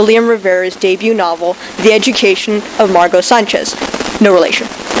of Lilium Rivera's debut novel, The Education of Margot Sanchez. No relation.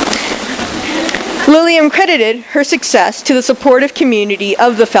 Lilium credited her success to the supportive community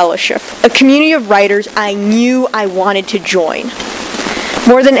of the Fellowship, a community of writers I knew I wanted to join.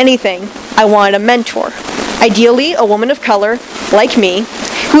 More than anything, I wanted a mentor, ideally a woman of color, like me,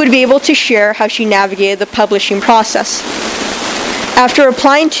 who would be able to share how she navigated the publishing process. After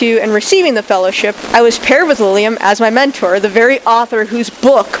applying to and receiving the fellowship, I was paired with Lilium as my mentor, the very author whose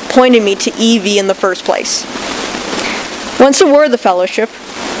book pointed me to EV in the first place. Once awarded the fellowship,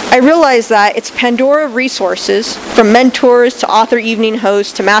 I realized that its Pandora of resources, from mentors to author evening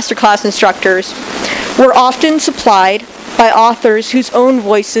hosts to masterclass instructors, were often supplied by authors whose own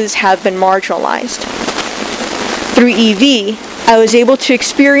voices have been marginalized. Through EV, I was able to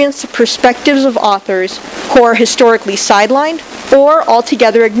experience the perspectives of authors who are historically sidelined or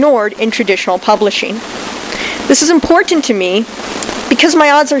altogether ignored in traditional publishing. This is important to me because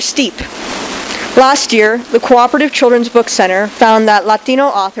my odds are steep. Last year, the Cooperative Children's Book Center found that Latino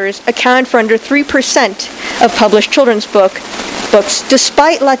authors accounted for under 3% of published children's books,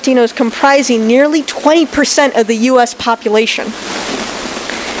 despite Latinos comprising nearly 20% of the U.S. population.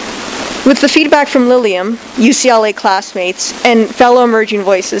 With the feedback from Lilium, UCLA classmates, and fellow emerging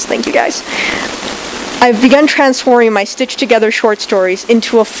voices, thank you guys, I've begun transforming my stitched-together short stories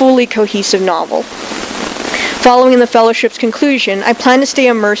into a fully cohesive novel. Following the fellowship's conclusion, I plan to stay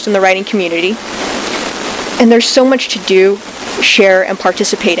immersed in the writing community, and there's so much to do, share, and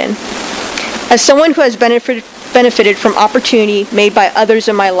participate in. As someone who has benefited from opportunity made by others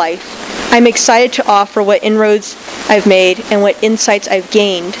in my life, I'm excited to offer what inroads I've made and what insights I've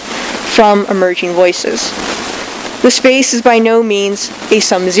gained from emerging voices. The space is by no means a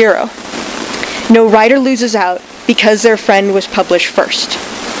sum zero. No writer loses out because their friend was published first.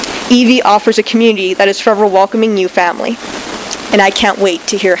 Evie offers a community that is forever welcoming you, family, and I can't wait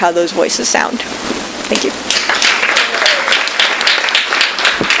to hear how those voices sound. Thank you.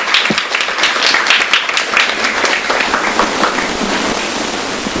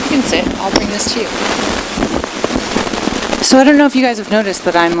 You can sit. I'll bring this to you. So I don't know if you guys have noticed,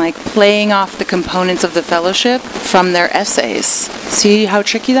 but I'm like playing off the components of the fellowship from their essays. See how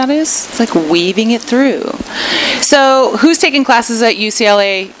tricky that is? It's like weaving it through. So who's taking classes at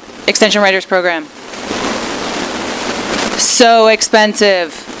UCLA Extension Writers Program? So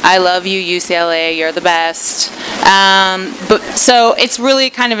expensive. I love you, UCLA. You're the best. So it's really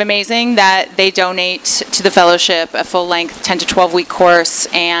kind of amazing that they donate to the fellowship a full-length 10 to 12-week course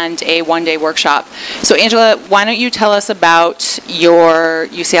and a one-day workshop. So Angela, why don't you tell us about your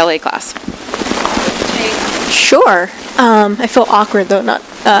UCLA class? Sure. I feel awkward, though, not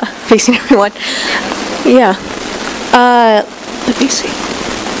facing everyone. Yeah. Let me see.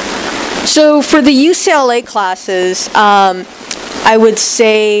 So for the UCLA classes, I would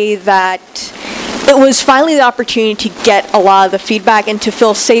say that it was finally the opportunity to get a lot of the feedback and to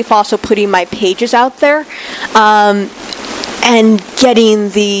feel safe also putting my pages out there, and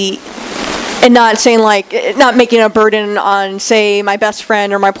getting and not saying not making a burden on, say, my best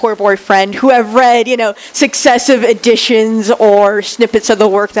friend or my poor boyfriend who have read, successive editions or snippets of the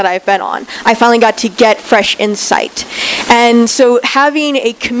work that I've been on. I finally got to get fresh insight. And so having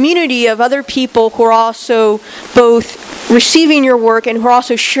a community of other people who are also both receiving your work and who are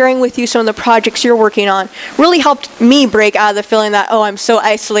also sharing with you some of the projects you're working on really helped me break out of the feeling that, I'm so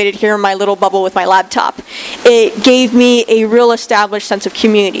isolated here in my little bubble with my laptop. It gave me a real established sense of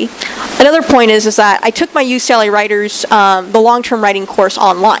community. Another point is that I took my UCLA Writers, the long-term writing course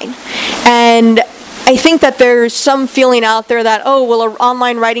online. And I think that there's some feeling out there that, will an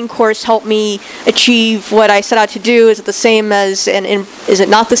online writing course help me achieve what I set out to do? Is it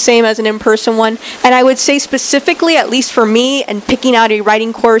not the same as an in-person one? And I would say specifically, at least for me, and picking out a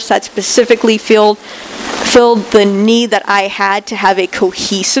writing course that specifically filled the need that I had to have a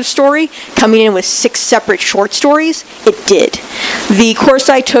cohesive story, coming in with 6 separate short stories, it did. The course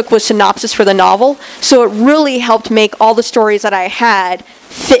I took was synopsis for the novel, so it really helped make all the stories that I had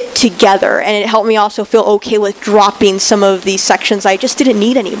fit together, and it helped me also feel okay with dropping some of these sections I just didn't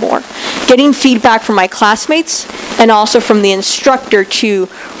need anymore. Getting feedback from my classmates and also from the instructor to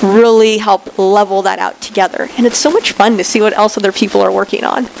really help level that out together. And it's so much fun to see what else other people are working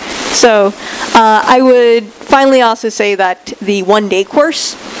on. So I would finally also say that the one-day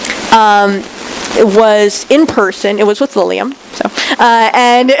course, it was in person. It was with Lilium,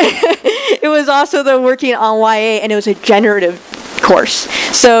 and it was also the working on YA, and it was a generative course.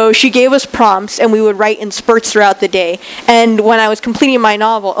 So she gave us prompts, and we would write in spurts throughout the day. And when I was completing my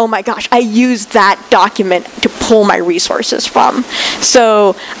novel, oh my gosh, I used that document to pull my resources from.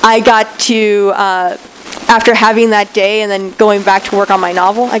 So I got to, after having that day and then going back to work on my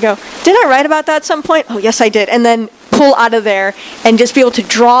novel, I go, did I write about that at some point? Oh, yes, I did. And then pull out of there and just be able to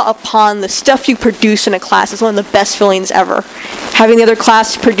draw upon the stuff you produce in a class is one of the best feelings ever. Having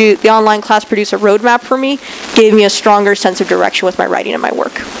the online class produce a roadmap for me gave me a stronger sense of direction with my writing and my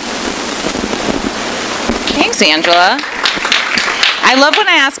work. Thanks, Angela. I love when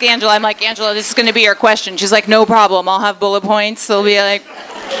I ask Angela, I'm like, Angela, this is going to be your question. She's like, no problem. I'll have bullet points. They'll be like,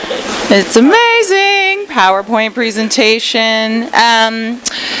 it's amazing. PowerPoint presentation.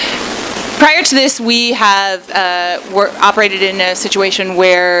 Prior to this, we have operated in a situation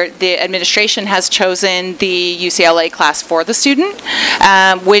where the administration has chosen the UCLA class for the student,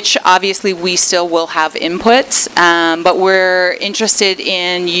 which obviously we still will have input, but we're interested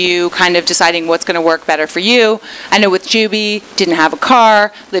in you kind of deciding what's going to work better for you. I know with Juby, didn't have a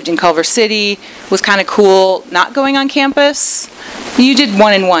car, lived in Culver City, was kind of cool not going on campus. You did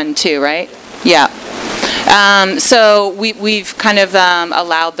 1-in-1 too, right? Yeah. So we've kind of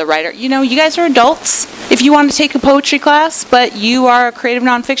allowed the writer, you guys are adults. If you want to take a poetry class, but you are a creative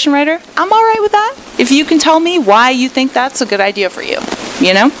nonfiction writer, I'm all right with that. If you can tell me why you think that's a good idea for you,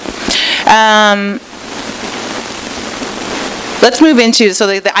 Let's move into,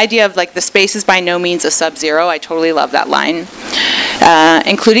 the idea of the space is by no means a sub-zero. I totally love that line.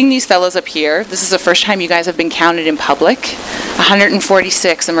 including these fellows up here. This is the first time you guys have been counted in public.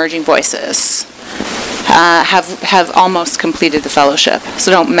 146 emerging voices have almost completed the fellowship.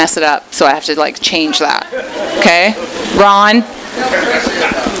 So don't mess it up. So I have to change that. Okay,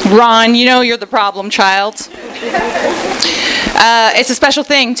 Ron, you know you're the problem child. It's a special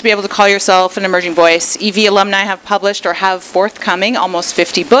thing to be able to call yourself an emerging voice. EV alumni have published or have forthcoming almost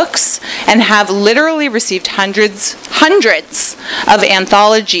 50 books and have literally received hundreds of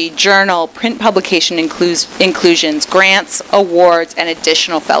anthology, journal, print publication inclusions, grants, awards, and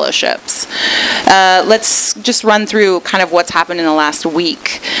additional fellowships. Let's just run through kind of what's happened in the last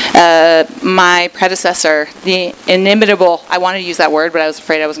week. My predecessor, the inimitable, I wanted to use that word, but I was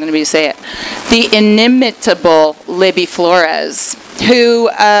afraid I wasn't going to be able to say it, the inimitable Libby Flores, who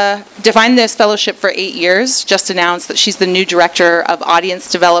defined this fellowship for 8 years, just announced that she's the new director of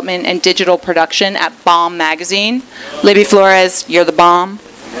audience development and digital production at Bomb Magazine. Libby Flores, you're the bomb.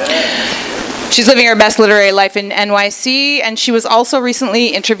 She's living her best literary life in NYC, and she was also recently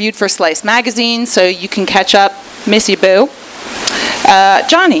interviewed for Slice Magazine, so you can catch up. Miss you, boo.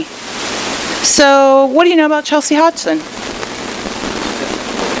 Johnny, so what do you know about Chelsea Hodgson?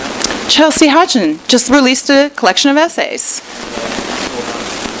 Chelsea Hodgson just released a collection of essays.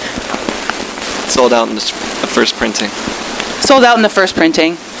 Sold out in the first printing. Sold out in the first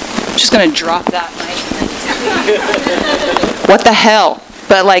printing. I'm just going to drop that mic. What the hell?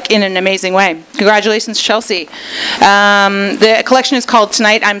 But in an amazing way. Congratulations, Chelsea. The collection is called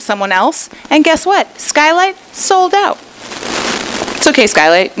Tonight I'm Someone Else. And guess what? Skylight sold out. It's okay,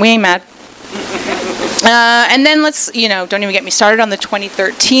 Skylight. We ain't mad. And then don't even get me started on the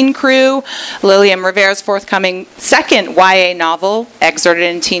 2013 crew. Lillian Rivera's forthcoming second YA novel, excerpted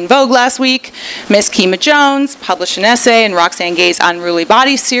in Teen Vogue last week. Miss Kima Jones published an essay in Roxane Gay's Unruly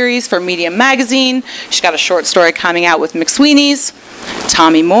Bodies series for Medium Magazine. She's got a short story coming out with McSweeney's.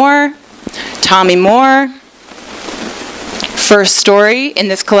 Tommy Moore, first story in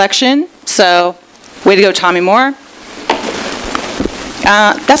this collection. So, way to go, Tommy Moore.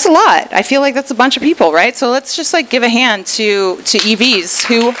 That's a lot. I feel like that's a bunch of people, right? So let's just give a hand to EVs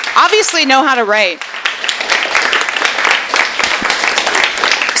who obviously know how to write.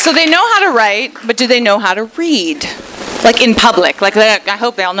 So they know how to write, but do they know how to read? In public. I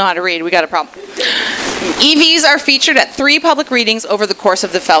hope they all know how to read. We got a problem. EVs are featured at 3 public readings over the course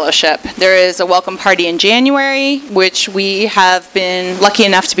of the fellowship. There is a welcome party in January, which we have been lucky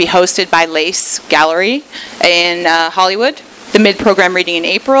enough to be hosted by Lace Gallery in Hollywood. The mid-program reading in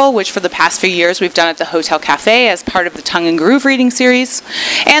April, which for the past few years we've done at the Hotel Cafe as part of the Tongue and Groove reading series.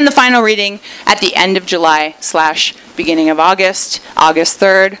 And the final reading at the end of July / beginning of August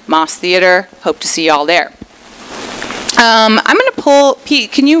 3rd, Moss Theater. Hope to see you all there. I'm going to pull,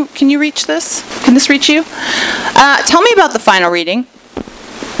 Pete, can you reach this? Can this reach you? Tell me about the final reading.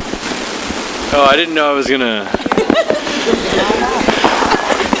 Oh, I didn't know I was going to...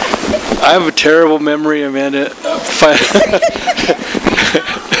 I have a terrible memory, Amanda.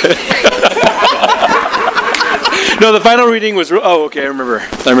 No, the final reading was... Oh, okay, I remember.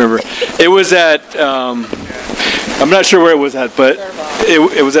 It was at... I'm not sure where it was at, but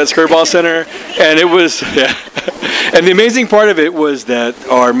it was at Skirball Center, and it was... Yeah. And the amazing part of it was that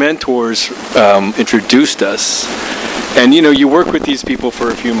our mentors introduced us. And, you work with these people for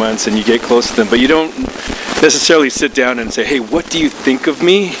a few months, and you get close to them, but you don't necessarily sit down and say, hey, what do you think of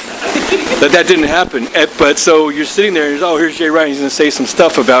me? That didn't happen. But so you're sitting there, and here's Jay Ryan, he's going to say some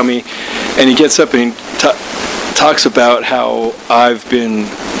stuff about me, and he gets up and talks about how I've been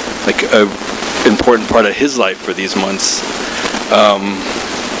a important part of his life for these months.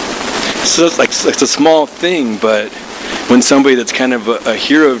 So it's a small thing, but when somebody that's kind of a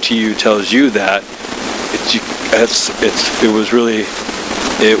hero to you tells you that,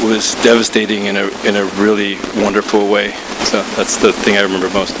 it was devastating in a really wonderful way. So that's the thing I remember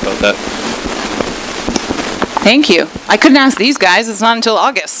most about that. Thank you. I couldn't ask these guys. It's not until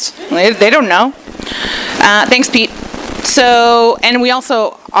August. They don't know. Thanks, Pete. So, and we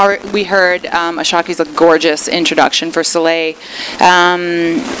heard Ashaki's gorgeous introduction for Soleil.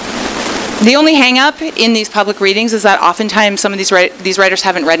 The only hang-up in these public readings is that oftentimes some of these writers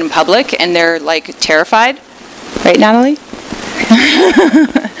haven't read in public, and they're terrified. Right, Natalie?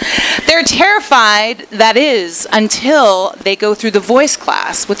 They're terrified, that is, until they go through the voice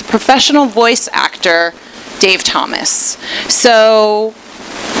class with professional voice actor Dave Thomas. So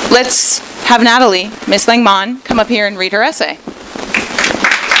let's have Natalie, Miss Langmon, come up here and read her essay.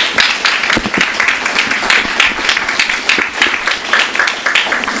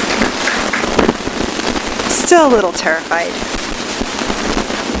 Still a little terrified.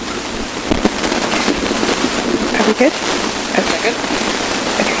 Are we good? Okay. good?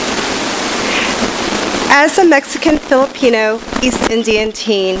 As a Mexican-Filipino East Indian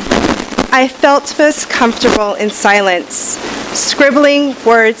teen, I felt most comfortable in silence, scribbling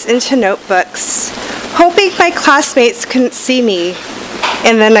words into notebooks, hoping my classmates couldn't see me.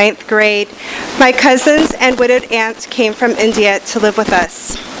 In the 9th grade, my cousins and widowed aunt came from India to live with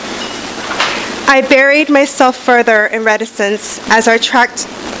us. I buried myself further in reticence as our tract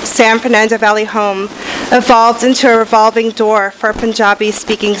San Fernando Valley home evolved into a revolving door for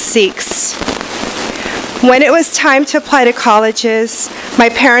Punjabi-speaking Sikhs. When it was time to apply to colleges, my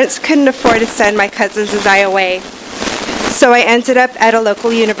parents couldn't afford to send my cousins and I away. So I ended up at a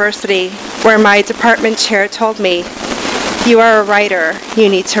local university where my department chair told me, "You are a writer, you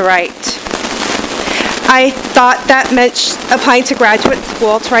need to write." I thought that meant applying to graduate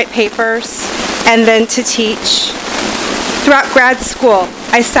school to write papers and then to teach. Throughout grad school,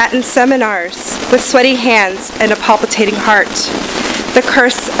 I sat in seminars with sweaty hands and a palpitating heart. The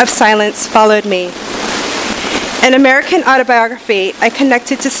curse of silence followed me. An American autobiography, I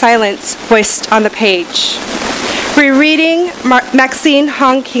connected to silence voiced on the page. Rereading Maxine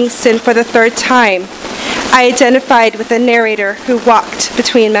Hong Kingston for the 3rd time, I identified with a narrator who walked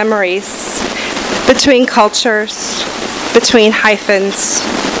between memories, between cultures, between hyphens.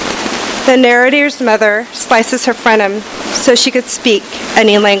 The narrator's mother slices her frenum so she could speak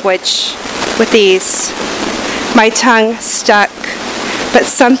any language with ease. My tongue stuck, but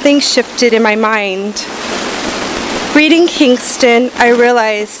something shifted in my mind. Reading Kingston, I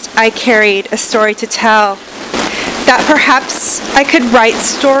realized I carried a story to tell, that perhaps I could write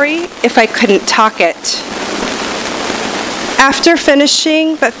story if I couldn't talk it. After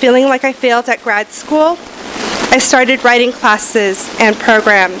finishing but feeling like I failed at grad school, I started writing classes and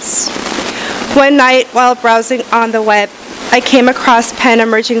programs. One night while browsing on the web, I came across PEN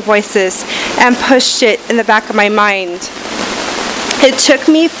Emerging Voices and pushed it in the back of my mind. It took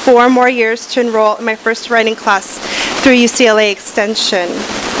me 4 more years to enroll in my first writing class through UCLA Extension.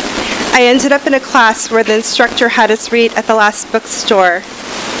 I ended up in a class where the instructor had us read at the last bookstore.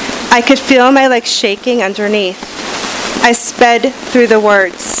 I could feel my legs shaking underneath. I sped through the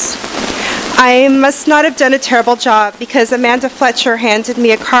words. I must not have done a terrible job because Amanda Fletcher handed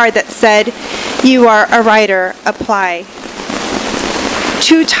me a card that said, "You are a writer, apply."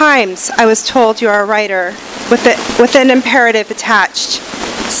 2 times I was told you are a writer with an imperative attached.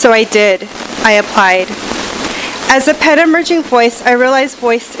 So I did. I applied. As a PEN Emerging Voice, I realized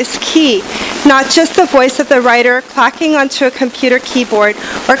voice is key, not just the voice of the writer clacking onto a computer keyboard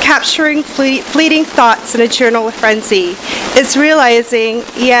or capturing fleeting thoughts in a journal with frenzy. It's realizing,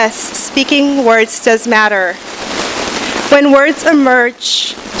 yes, speaking words does matter. When words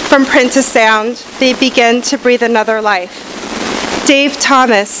emerge from print to sound, they begin to breathe another life. Dave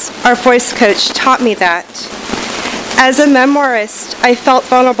Thomas, our voice coach, taught me that. As a memoirist, I felt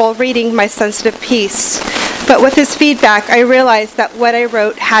vulnerable reading my sensitive piece. But with his feedback, I realized that what I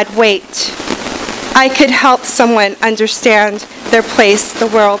wrote had weight. I could help someone understand their place in the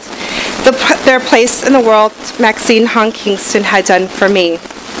world, their place in the world Maxine Hong Kingston had done for me.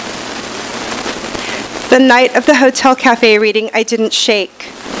 The night of the hotel cafe reading, I didn't shake.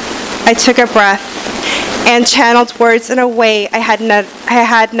 I took a breath and channeled words in a way I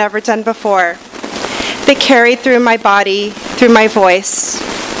had never done before. They carried through my body, through my voice.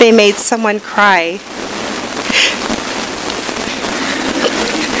 They made someone cry.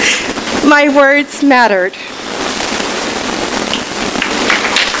 My words mattered.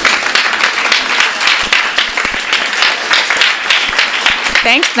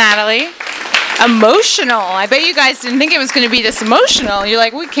 Thanks, Natalie. Emotional. I bet you guys didn't think it was going to be this emotional. You're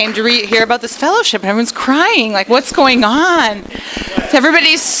like, we came to hear about this fellowship, and everyone's crying. Like, what's going on?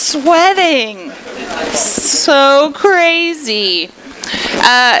 Everybody's sweating. So crazy.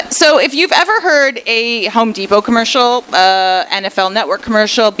 So if you've ever heard a Home Depot commercial, NFL Network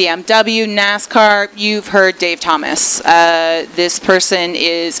commercial, BMW, NASCAR, you've heard Dave Thomas. This person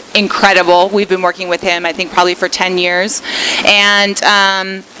is incredible. We've been working with him, I think, probably for 10 years. And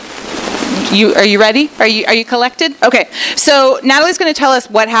are you ready? Are you collected? Okay. So Natalie's going to tell us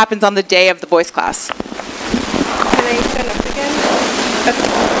what happens on the day of the voice class. Can I stand up again?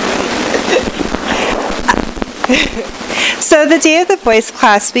 So the day of the voice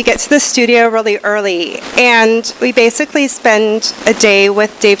class, we get to the studio really early, and we basically spend a day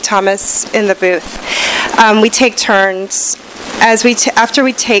with Dave Thomas in the booth. We take turns. After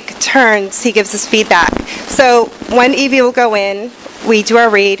we take turns, he gives us feedback. So when Evie will go in, we do our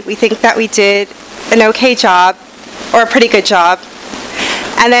read. We think that we did an okay job, or a pretty good job,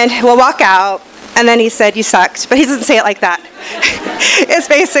 and then we'll walk out. And then he said, "You sucked," but he doesn't say it like that. It's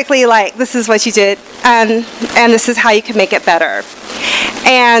basically like, "This is what you did. and this is how you can make it better.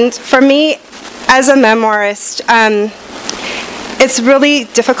 And for me, as a memoirist, it's really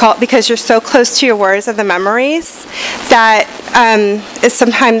difficult because you're so close to your words and the memories that it's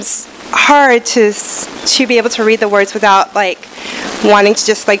sometimes hard to be able to read the words without like wanting to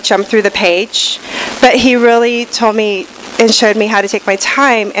just like jump through the page. But he really told me and showed me how to take my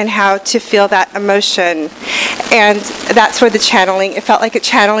time and how to feel that emotion. And that's where the channeling, it felt like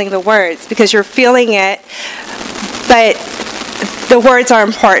channeling the words because you're feeling it, but the words are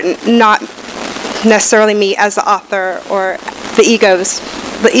important, not necessarily me as the author or the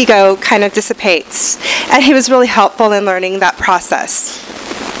ego kind of dissipates. And he was really helpful in learning that process.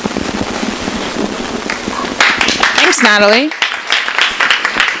 Thanks, Natalie.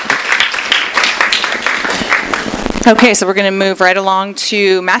 Okay, so we're going to move right along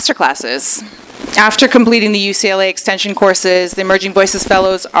to masterclasses. After completing the UCLA Extension courses, the Emerging Voices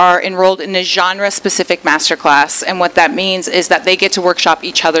Fellows are enrolled in a genre-specific masterclass, and what that means is that they get to workshop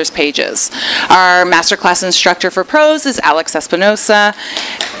each other's pages. Our masterclass instructor for prose is Alex Espinosa.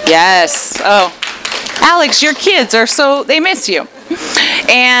 Yes. Oh, Alex, your kids are they miss you.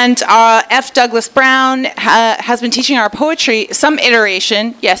 And F. Douglas Brown has been teaching our poetry some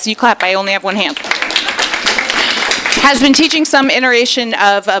iteration. Yes, you clap. I only have one hand. Has been teaching some iteration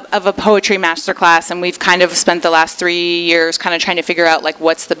of a poetry masterclass, and we've kind of spent the last 3 years kind of trying to figure out like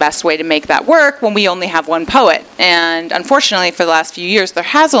what's the best way to make that work when we only have one poet. And unfortunately, for the last few years, there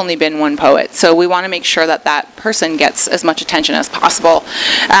has only been one poet. So we want to make sure that that person gets as much attention as possible.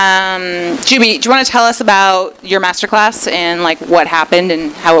 Juby, do you want to tell us about your masterclass and like what happened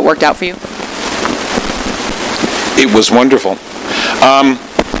and how it worked out for you? It was wonderful.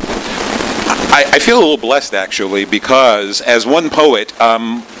 I feel a little blessed, actually, because as one poet,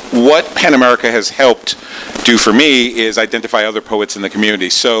 what PEN America has helped do for me is identify other poets in the community.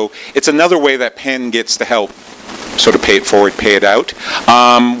 So it's another way that PEN gets to help sort of pay it forward, pay it out.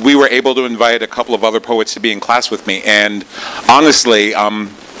 We were able to invite a couple of other poets to be in class with me, and honestly,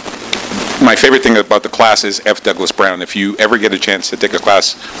 my favorite thing about the class is F. Douglas Brown. If you ever get a chance to take a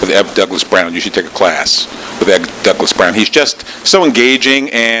class with F. Douglas Brown, you should take a class with F. Douglas Brown. He's just so engaging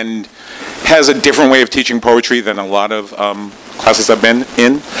and has a different way of teaching poetry than a lot of classes I've been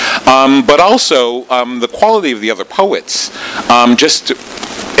in. But also, the quality of the other poets just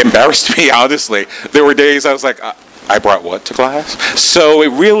embarrassed me, honestly. There were days I was like, I brought what to class? So it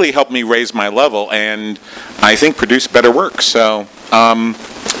really helped me raise my level and I think produce better work. So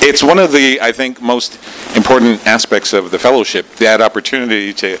it's one of the, I think, most important aspects of the fellowship, that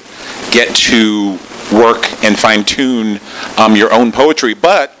opportunity to get to work and fine-tune your own poetry,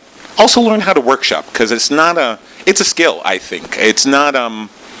 but also learn how to workshop, because it's a skill, I think. It's not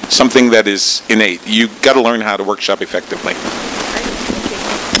something that is innate. You got to learn how to workshop effectively.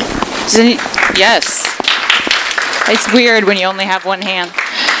 Yes. It's weird when you only have one hand.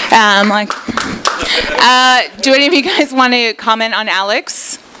 Do any of you guys want to comment on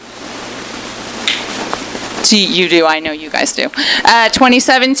Alex? You do. I know you guys do.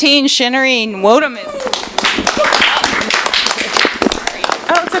 2017, Shinnerine Wodum is...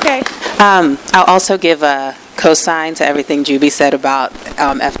 Oh, it's okay. I'll also give a cosign to everything Juby said about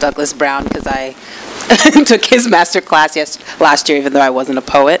F. Douglas Brown, because I took his master class last year, even though I wasn't a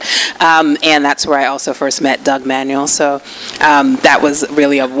poet. And that's where I also first met Doug Manuel. So that was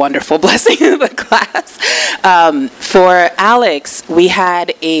really a wonderful blessing of the class. For Alex, we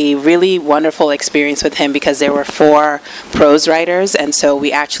had a really wonderful experience with him because there were 4 prose writers. And so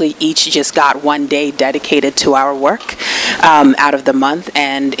we actually each just got one day dedicated to our work out of the month.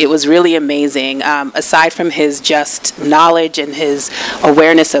 And it was really amazing. Aside from his just knowledge and his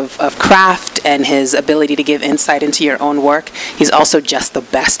awareness of craft and his ability to give insight into your own work, he's also just the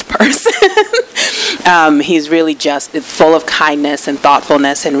best person. He's really just full of kindness and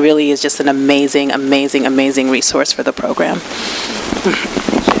thoughtfulness, and really is just an amazing, amazing, amazing resource for the program.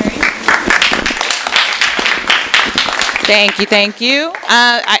 Thank you.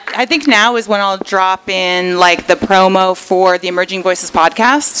 I think now is when I'll drop in like the promo for the Emerging Voices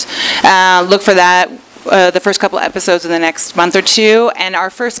podcast. Look for that. The first couple episodes in the next month or two, and our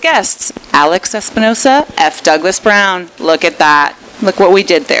first guests, Alex Espinosa, F. Douglas Brown. Look at that. Look what we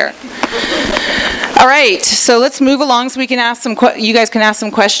did there. All right, so let's move along so we can ask you guys can ask some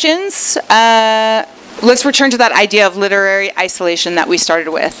questions. Let's return to that idea of literary isolation that we started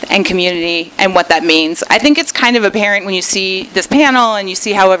with, and community, and what that means. I think it's kind of apparent when you see this panel and you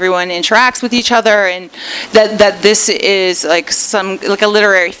see how everyone interacts with each other, and that this is like a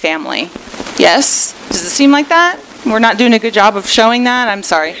literary family. Yes? Does it seem like that? We're not doing a good job of showing that? I'm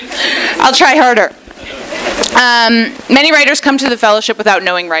sorry. I'll try harder. Many writers come to the fellowship without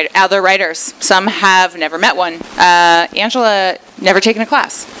knowing other writers. Some have never met one. Angela never taken a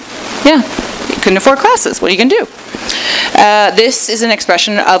class. Yeah, you couldn't afford classes. What are you going to do? This is an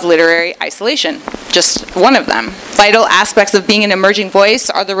expression of literary isolation, just one of them. Vital aspects of being an emerging voice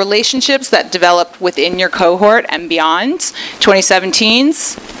are the relationships that develop within your cohort and beyond.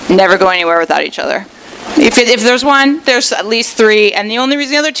 2017s never go anywhere without each other. If there's one, there's at least three, and the only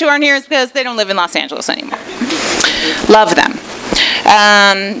reason the other two aren't here is because they don't live in Los Angeles anymore. Love them.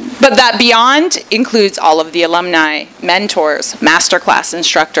 But that beyond includes all of the alumni, mentors, masterclass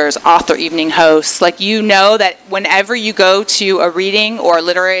instructors, author evening hosts. Like, you know that whenever you go to a reading or a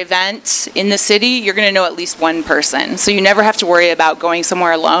literary event in the city, you're going to know at least one person. So you never have to worry about going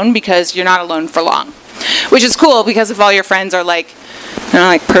somewhere alone because you're not alone for long. Which is cool because if all your friends are like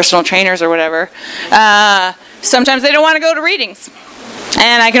personal trainers or whatever, sometimes they don't want to go to readings.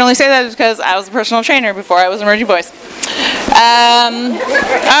 And I can only say that because I was a personal trainer before I was Emerging Voice. All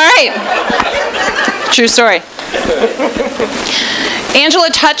right. True story. Angela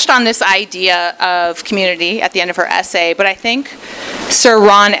touched on this idea of community at the end of her essay, but I think Sir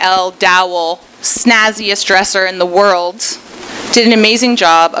Ron L. Dowell, snazziest dresser in the world, did an amazing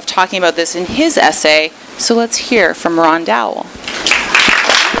job of talking about this in his essay. So let's hear from Ron Dowell.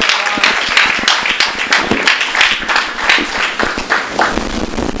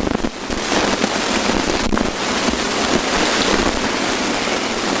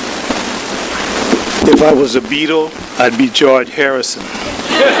 If I was a Beatle, I'd be George Harrison.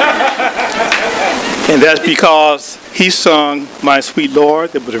 And that's because he sung My Sweet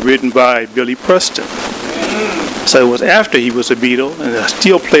Lord that was written by Billy Preston. So it was after he was a Beatle, and I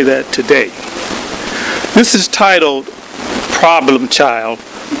still play that today. This is titled Problem Child,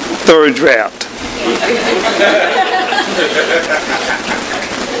 third draft.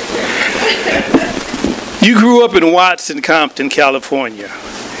 You grew up in Watson, Compton, California.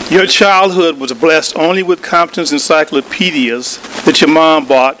 Your childhood was blessed only with Compton's encyclopedias that your mom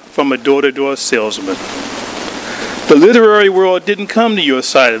bought from a door-to-door salesman. The literary world didn't come to your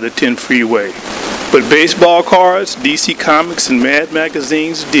side of the 10 freeway, but baseball cards, DC Comics, and Mad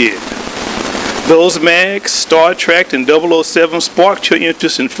magazines did. Those mags, Star Trek, and 007 sparked your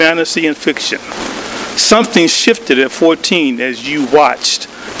interest in fantasy and fiction. Something shifted at 14 as you watched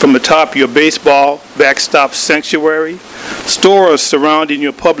from atop your baseball backstop sanctuary, stores surrounding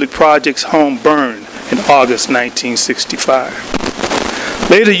your public projects home burned in August 1965.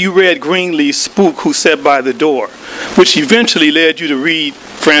 Later you read Greenleaf's Spook Who Sat by the Door, which eventually led you to read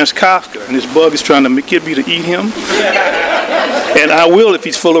Franz Kafka, and this bug is trying to get me to eat him. And I will if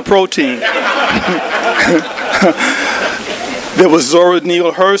he's full of protein. There was Zora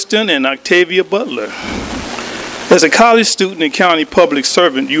Neale Hurston and Octavia Butler. As a college student and county public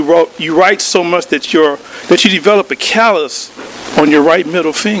servant, you write so much that you develop a callus on your right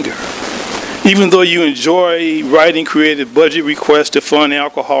middle finger. Even though you enjoy writing creative budget requests to fund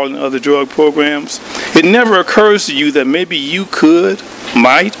alcohol and other drug programs, it never occurs to you that maybe you could,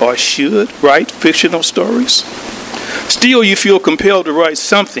 might, or should write fictional stories. Still, you feel compelled to write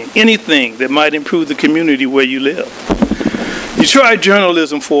something, anything that might improve the community where you live. You tried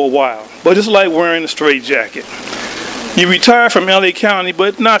journalism for a while, but it's like wearing a straitjacket. You retired from LA County,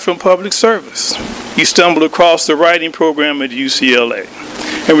 but not from public service. You stumbled across the writing program at UCLA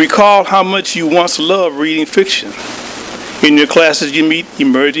and recall how much you once loved reading fiction. In your classes, you meet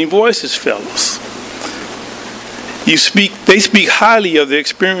Emerging Voices fellows. They speak highly of their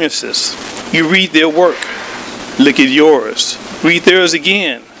experiences. You read their work, look at yours, read theirs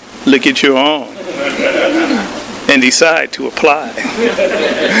again, look at your own, and decide to apply.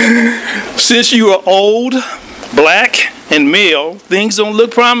 Since you are old, black, and male, things don't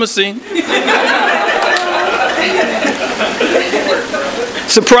look promising.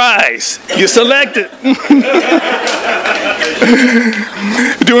 Surprise, you're selected.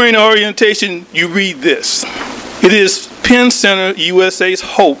 During orientation, you read this. It is Penn Center USA's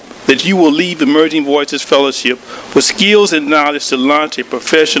hope that you will leave Emerging Voices Fellowship with skills and knowledge to launch a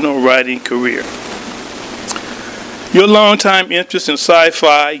professional writing career. Your longtime interest in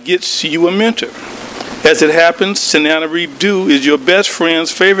sci-fi gets you a mentor. As it happens, Tananarive Due is your best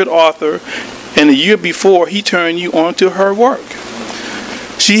friend's favorite author, and a year before, he turned you on to her work.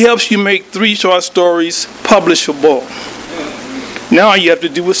 She helps you make 3 short stories publishable. Now all you have to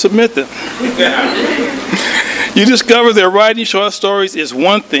do is submit them. You discover that writing short stories is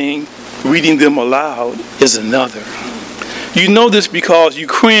one thing, reading them aloud is another. You know this because you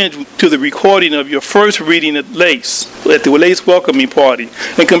cringe to the recording of your first reading at the Lace welcoming party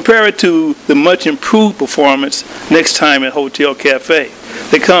and compare it to the much improved performance next time at Hotel Cafe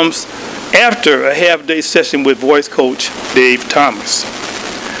that comes after a half-day session with voice coach Dave Thomas.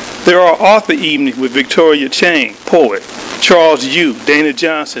 There are author evenings with Victoria Chang, poet, Charles Yu, Dana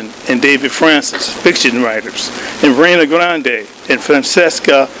Johnson, and David Francis, fiction writers, and Raina Grande and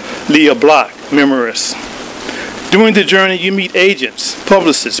Francesca Leah Block, memorists. During the journey, you meet agents,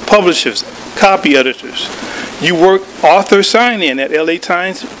 publicists, publishers, copy editors. You work author sign-in at LA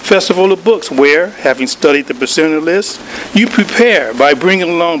Times Festival of Books, where, having studied the presenter list, you prepare by bringing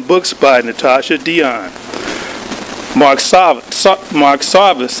along books by Natasha Dion, Mark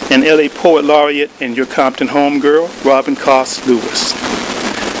Sarvis, and LA Poet Laureate, and your Compton homegirl, Robin Cost Lewis.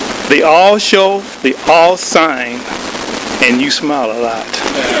 They all show, they all sign, and you smile a lot.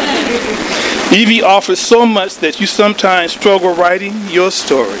 Evie offers so much that you sometimes struggle writing your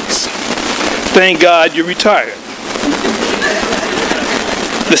stories. Thank God you're retired.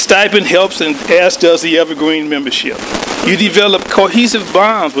 The stipend helps, and as does the Evergreen membership. You develop cohesive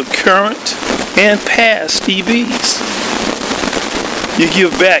bonds with current and past EVs. You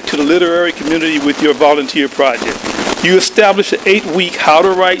give back to the literary community with your volunteer project. You establish an 8-week How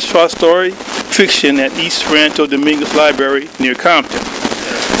to Write Short Story Fiction at East Rancho Dominguez Library near Compton.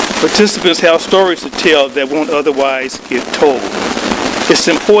 Participants have stories to tell that won't otherwise get told. It's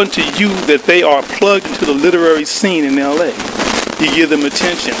important to you that they are plugged into the literary scene in LA. You give them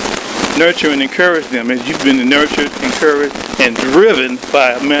attention, nurture and encourage them as you've been nurtured, encouraged, and driven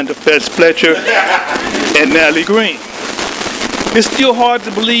by Amanda Fletcher and Natalie Green. It's still hard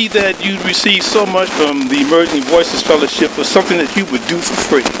to believe that you receive so much from the Emerging Voices Fellowship for something that you would do for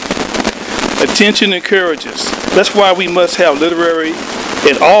free. Attention encourages. That's why we must have literary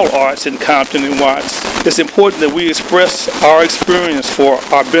and all arts in Compton and Watts. It's important that we express our experience for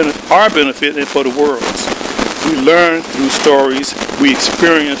our benefit and for the world's. We learn through stories. We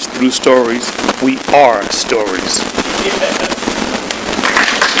experience through stories. We are stories.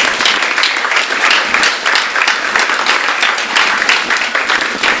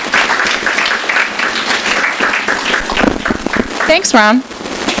 Thanks, Ron.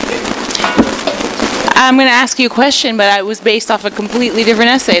 I'm going to ask you a question, but it was based off a completely different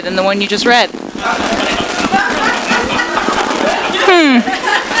essay than the one you just read.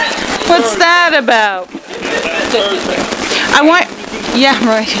 What's that about? Yeah,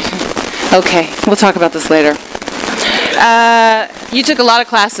 right. Okay, we'll talk about this later. You took a lot of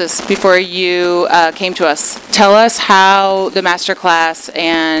classes before you came to us. Tell us how the master class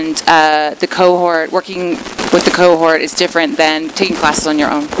and the cohort, working with the cohort, is different than taking classes on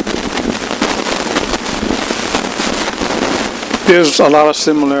your own. There's a lot of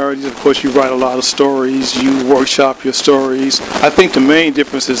similarities. Of course, you write a lot of stories. You workshop your stories. I think the main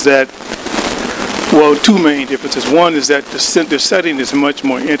difference is that, well, two main differences. One is that the setting is much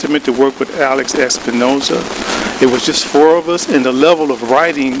more intimate to work with Alex Espinoza. It was just 4 of us, and the level of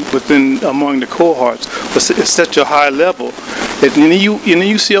writing among the cohorts was at such a high level that in the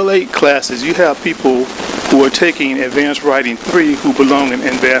UCLA classes, you have people who are taking Advanced Writing 3 who belong in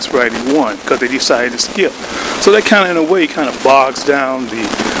Advanced Writing 1 because they decided to skip. So that kind of, in a way, kind of bogs down the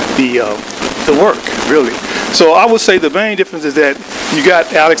work, really. So I would say the main difference is that you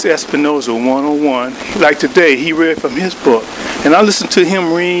got Alex Espinoza 101. Like today, he read from his book, and I listened to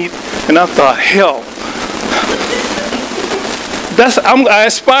him read, and I thought, hell, I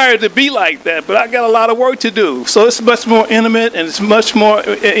aspire to be like that, but I got a lot of work to do. So it's much more intimate, and it's much more,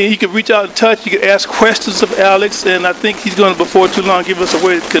 and you can reach out and touch. You can ask questions of Alex, and I think he's going to, before too long, give us a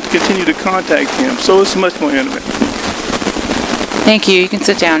way to continue to contact him. So it's much more intimate. Thank you. You can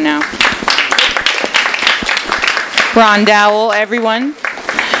sit down now. Ron Dowell, everyone.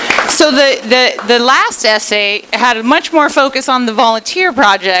 So the last essay had much more focus on the volunteer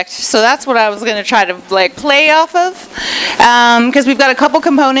project, so that's what I was going to try to play off of, because we've got a couple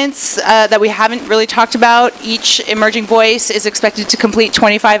components that we haven't really talked about. Each emerging voice is expected to complete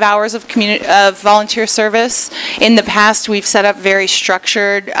 25 hours of volunteer service. In the past, we've set up very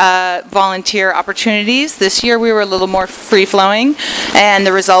structured volunteer opportunities. This year, we were a little more free-flowing, and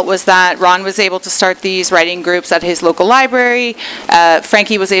the result was that Ron was able to start these writing groups at his local library.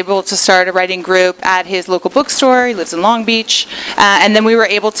 Frankie was able to start a writing group at his local bookstore. He lives in Long Beach. And then we were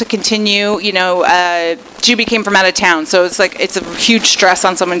able to continue, Juby came from out of town, so it's a huge stress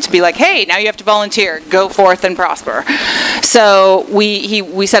on someone to be like, hey, now you have to volunteer, go forth and prosper. So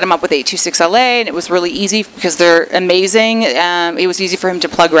we set him up with 826LA, and it was really easy because they're amazing. It was easy for him to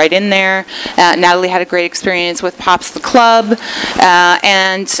plug right in there. Natalie had a great experience with Pops the Club,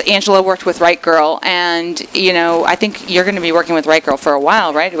 and Angela worked with Right Girl, and I think you're going to be working with Right Girl for a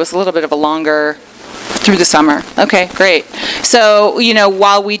while, right? It was a little bit of a longer Through the summer. Okay, great. So,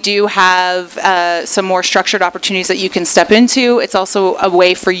 while we do have some more structured opportunities that you can step into, it's also a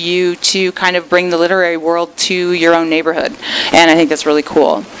way for you to kind of bring the literary world to your own neighborhood. And I think that's really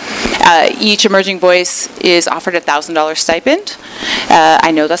cool. Each emerging voice is offered a $1,000 stipend.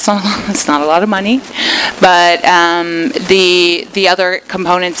 I know that's not a lot of money, but the other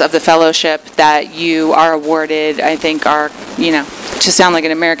components of the fellowship that you are awarded, I think, are, to sound like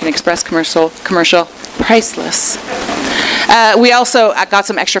an American Express commercial, priceless. We also got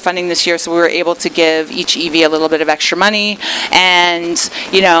some extra funding this year, so we were able to give each EV a little bit of extra money. And,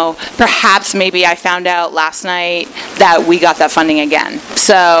 perhaps maybe I found out last night that we got that funding again.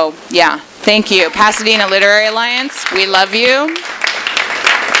 So, yeah, thank you. Pasadena Literary Alliance, we love you.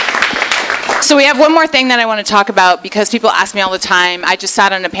 So we have one more thing that I want to talk about because people ask me all the time. I just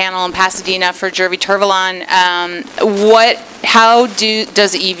sat on a panel in Pasadena for Jervy Turvalon. How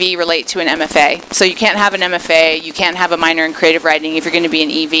does EV relate to an MFA? So you can't have an MFA, you can't have a minor in creative writing if you're going to be an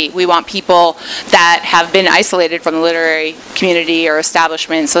EV. We want people that have been isolated from the literary community or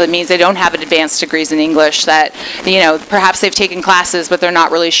establishment, so that means they don't have advanced degrees in English, that perhaps they've taken classes but they're not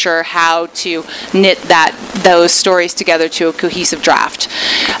really sure how to knit those stories together to a cohesive draft.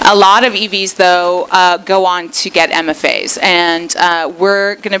 A lot of EVs, though, go on to get MFAs, and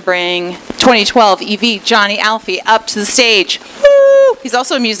we're going to bring 2012 EV Johnny Alfie up to the stage. Woo! He's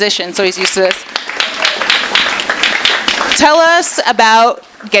also a musician, so he's used to this. Tell us about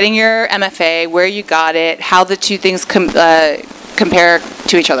getting your MFA, where you got it, how the two things compare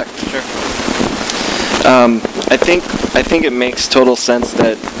to each other. Sure. I think it makes total sense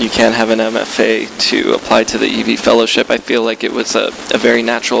that you can have an MFA to apply to the EV Fellowship. I feel like it was a very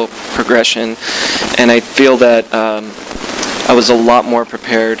natural progression, and I feel that I was a lot more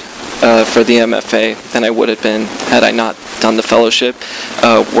prepared for the MFA than I would have been had I not done the fellowship.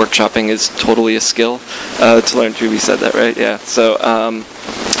 Workshopping is totally a skill to learn. Juby said that, right? Yeah. So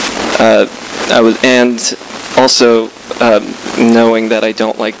I was, and also knowing that I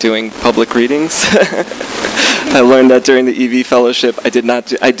don't like doing public readings. I learned that during the EV Fellowship. I did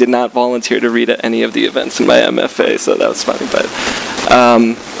not volunteer to read at any of the events in my MFA, so that was funny. But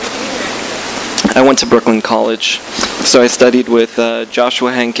I went to Brooklyn College, so I studied with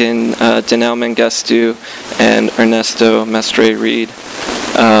Joshua Henkin, Danelle Mengestu, and Ernesto Mestre Reed,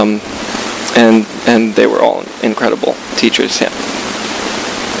 and they were all incredible teachers. Yeah.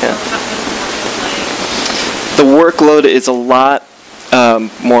 The workload is a lot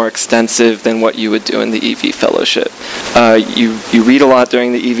more extensive than what you would do in the EV Fellowship. You read a lot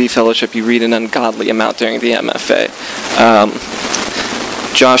during the EV Fellowship. You read an ungodly amount during the MFA.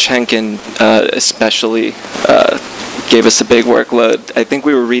 Josh Henkin especially gave us a big workload. I think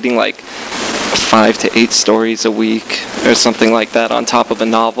we were reading like 5 to 8 stories a week or something like that on top of a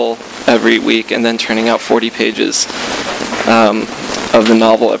novel every week, and then turning out 40 pages of the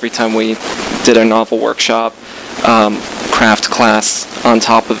novel every time we did our novel workshop. Craft class on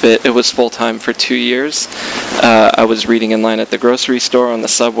top of it. It was full-time for 2 years. I was reading in line at the grocery store, on the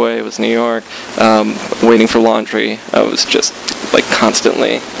subway. It was New York. Waiting for laundry. I was just like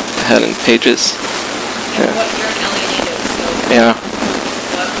constantly ahead in pages. And what you're in LA native, so yeah.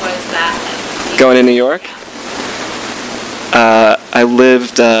 What was that like? Going to New York? I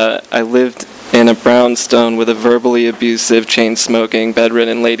lived in a brownstone with a verbally abusive, chain-smoking,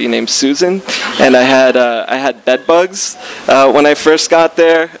 bedridden lady named Susan, and I had bed bugs when I first got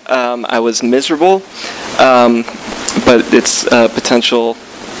there. I was miserable, but it's potential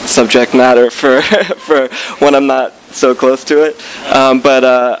subject matter for for when I'm not so close to it. But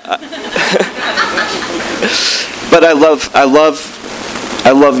I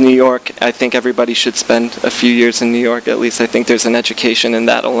love New York. I think everybody should spend a few years in New York at least. I think there's an education in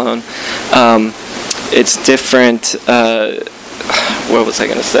that alone. It's different. What was I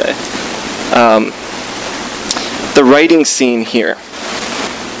going to say? The writing scene here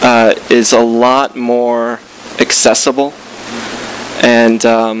is a lot more accessible. And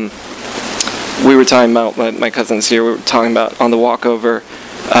we were talking about, my cousins here, we were talking about on the walk over,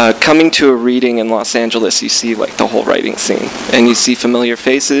 coming to a reading in Los Angeles, you see like the whole writing scene, and you see familiar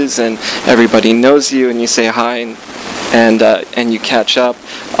faces, and everybody knows you, and you say hi, and you catch up.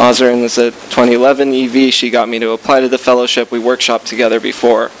 Ozrin was a 2011 EV. She got me to apply to the fellowship. We workshopped together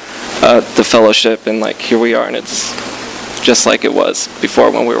before the fellowship, and like here we are, and it's just like it was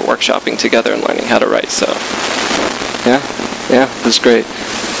before when we were workshopping together and learning how to write. So yeah, it was great.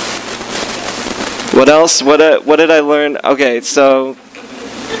 What else? What did I learn? Okay, so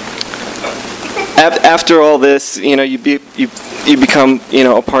after all this, you become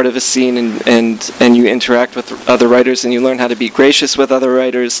a part of a scene, and you interact with other writers, and you learn how to be gracious with other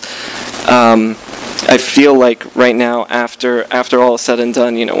writers. I feel like right now, after all is said and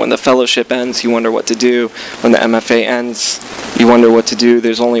done, when the fellowship ends, you wonder what to do. When the MFA ends, you wonder what to do.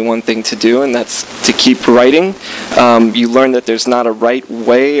 There's only one thing to do, and that's to keep writing. You learn that there's not a right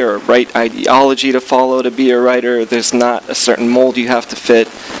way or a right ideology to follow to be a writer. There's not a certain mold you have to fit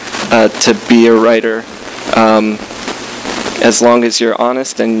to be a writer. As long as you're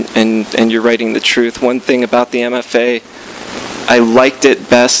honest and you're writing the truth. One thing about the MFA, I liked it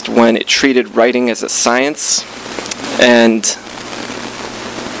best when it treated writing as a science, and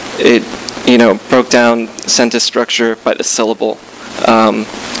it, broke down sentence structure by the syllable.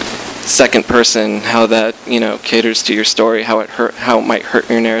 Second person, how that, caters to your story, how it might hurt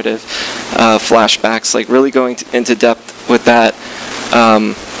your narrative. Flashbacks, like really going into depth with that,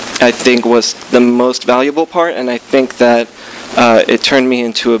 I think was the most valuable part, and I think that it turned me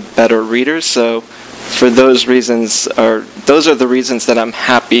into a better reader. So for those reasons, those are the reasons that I'm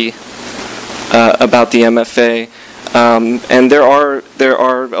happy about the MFA. And there are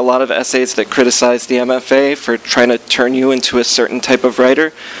a lot of essays that criticize the MFA for trying to turn you into a certain type of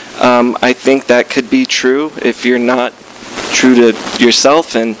writer. I think that could be true if you're not true to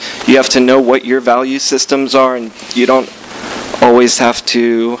yourself, and you have to know what your value systems are, and you don't always have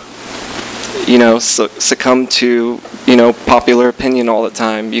to succumb to popular opinion all the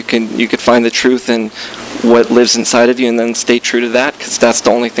time. You could find the truth in what lives inside of you, and then stay true to that, because that's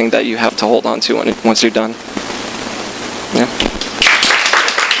the only thing that you have to hold on to once you're done. Yeah.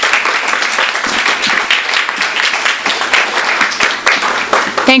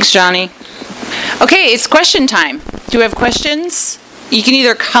 Thanks, Johnny. Okay, it's question time. Do we have questions? You can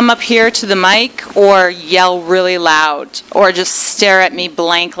either come up here to the mic or yell really loud, or just stare at me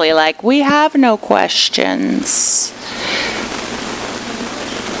blankly like, we have no questions.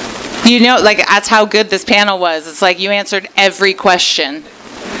 That's how good this panel was. It's like you answered every question.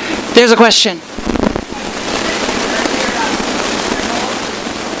 There's a question.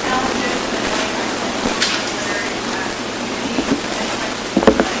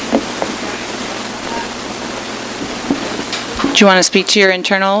 Do you want to speak to your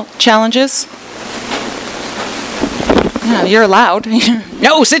internal challenges? Yeah, you're allowed.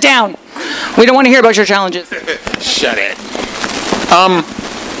 No, sit down. We don't want to hear about your challenges. Shut it.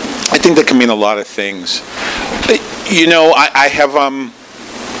 I think that can mean a lot of things. I have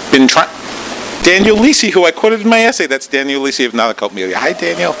been trying. Daniel Lisi, who I quoted in my essay, that's Daniel Lisi of Not Occult Media. Hi,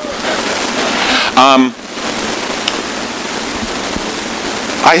 Daniel.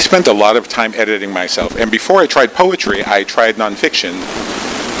 I spent a lot of time editing myself, and before I tried poetry, I tried nonfiction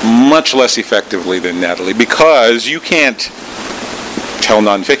much less effectively than Natalie, because you can't tell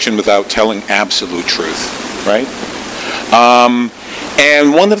nonfiction without telling absolute truth, right?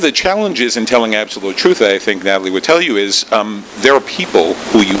 And one of the challenges in telling absolute truth that I think Natalie would tell you is there are people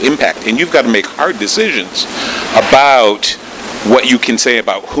who you impact, and you've got to make hard decisions about what you can say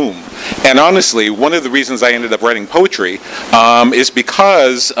about whom. And honestly, one of the reasons I ended up writing poetry is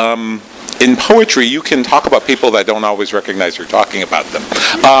because in poetry you can talk about people that don't always recognize you're talking about them.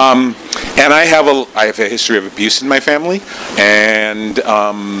 And I have a history of abuse in my family, and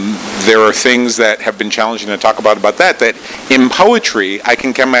there are things that have been challenging to talk about that in poetry I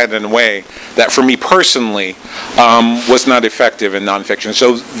can come at in a way that for me personally was not effective in nonfiction.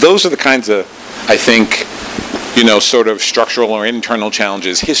 So those are the kinds of, I think, sort of structural or internal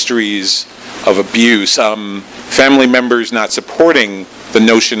challenges, histories of abuse, family members not supporting the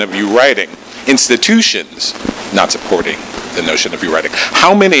notion of you writing, institutions not supporting the notion of you writing.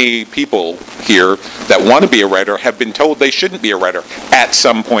 How many people here that want to be a writer have been told they shouldn't be a writer at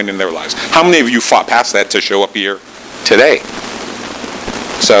some point in their lives? How many of you fought past that to show up here today?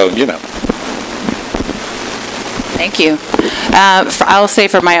 So, Thank you. I'll say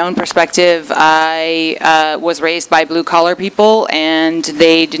from my own perspective, I was raised by blue-collar people, and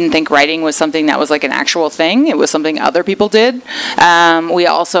they didn't think writing was something that was like an actual thing. It was something other people did. We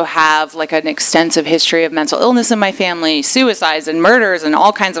also have like an extensive history of mental illness in my family, suicides and murders and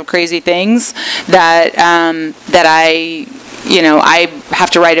all kinds of crazy things that I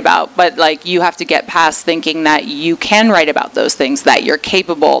have to write about. But like, you have to get past thinking that you can write about those things, that you're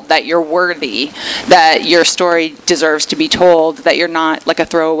capable, that you're worthy, that your story deserves to be told, that you're not like a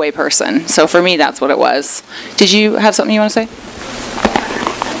throwaway person. So for me, that's what it was. Did you have something you want to say?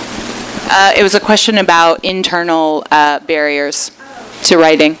 It was a question about internal barriers to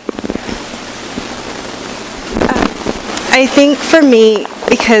writing. I think for me,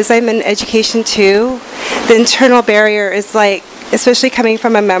 because I'm in education too, the internal barrier is like, especially coming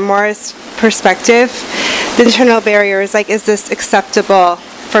from a memoirist perspective, the internal barrier is like, is this acceptable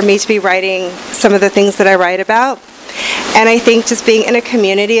for me to be writing some of the things that I write about? And I think just being in a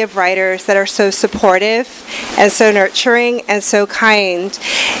community of writers that are so supportive and so nurturing and so kind,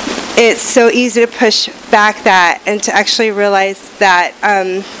 it's so easy to push back that and to actually realize that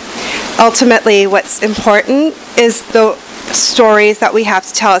ultimately what's important is the stories that we have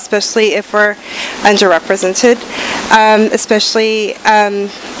to tell, especially if we're underrepresented, especially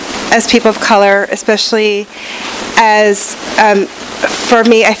as people of color, especially as, for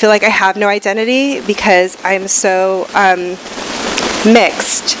me, I feel like I have no identity because I'm so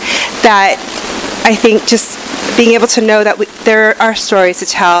mixed that I think just being able to know that there are stories to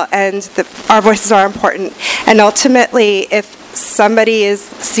tell and our voices are important. And ultimately, if somebody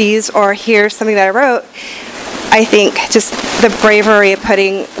sees or hears something that I wrote, I think just the bravery of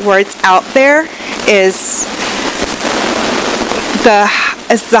putting words out there is the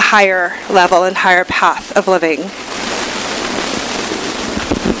higher level and higher path of living.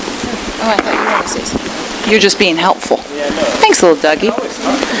 Oh, I thought you were going to say something. You're just being helpful. Yeah, no. Thanks, little Dougie.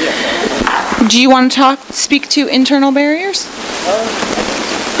 Do you want to speak to internal barriers?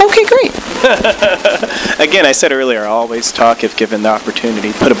 Okay, great. Again, I said earlier, I always talk if given the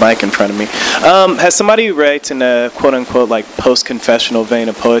opportunity. Put a mic in front of me. As somebody who writes in a quote-unquote like post-confessional vein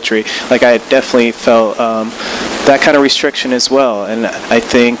of poetry, like I definitely felt that kind of restriction as well. And I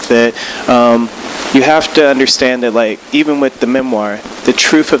think that you have to understand that, like, even with the memoir, the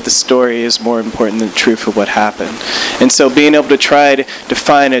truth of the story is more important than the truth of what happened. And so being able to try to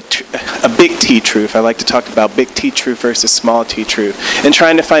define a big T truth, I like to talk about big T truth versus small T truth, and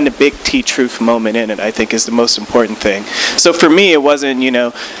trying to find a big T truth moment in it, I think is the most important thing. So for me, it wasn't,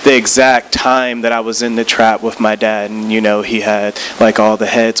 the exact time that I was in the trap with my dad and, he had like all the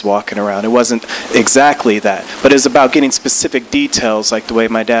heads walking around. It wasn't exactly that, but it's about getting specific details, like the way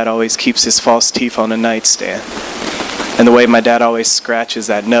my dad always keeps his false teeth on a nightstand, and the way my dad always scratches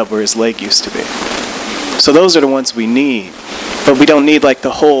that nub where his leg used to be. So those are the ones we need, but we don't need like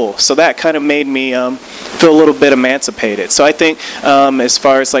the whole. So that kind of made me feel a little bit emancipated. So I think as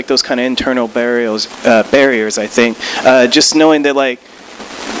far as like those kind of internal barriers, I think just knowing that like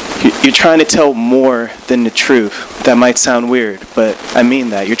you're trying to tell more than the truth. That might sound weird, but I mean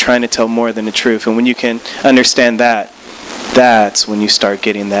that. You're trying to tell more than the truth. And when you can understand that, that's when you start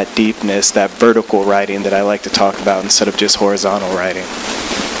getting that deepness, that vertical writing that I like to talk about instead of just horizontal writing.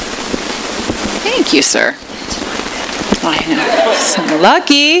 Thank you, sir. I know. So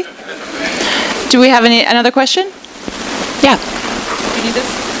lucky. Do we have another question? Yeah. Do you need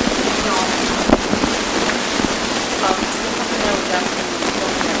this?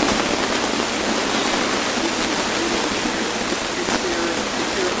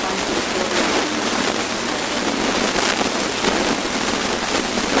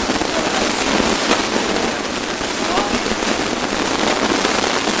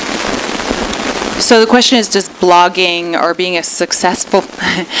 So the question is, does blogging or being a successful...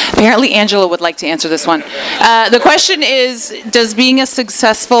 Apparently Angela would like to answer this one. The question is, does being a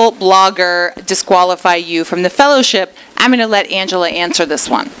successful blogger disqualify you from the fellowship? I'm going to let Angela answer this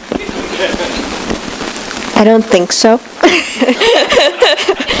one. I don't think so.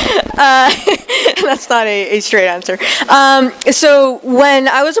 That's not a straight answer. So when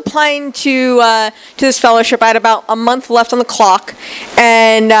I was applying to this fellowship, I had about a month left on the clock,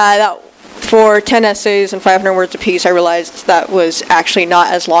 and for 10 essays and 500 words apiece, I realized that was actually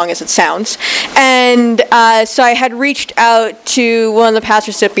not as long as it sounds. And so I had reached out to one of the past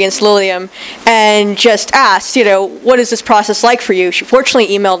recipients, Lilium, and just asked, what is this process like for you? She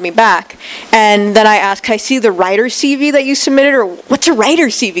fortunately emailed me back. And then I asked, can I see the writer's CV that you submitted? Or what's a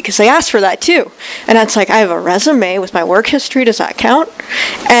writer's CV? Because they asked for that too. And it's like, I have a resume with my work history. Does that count?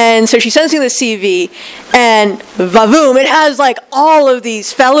 And so she sends me the CV, and vavoom, it has like all of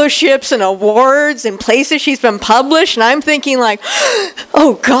these fellowships and awards and places she's been published, and I'm thinking like,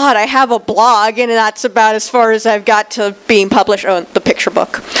 oh God, I have a blog, and that's about as far as I've got to being published. Oh, the picture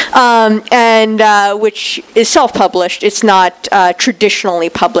book, and which is self-published. It's not traditionally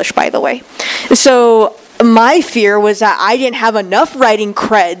published, by the way. So my fear was that I didn't have enough writing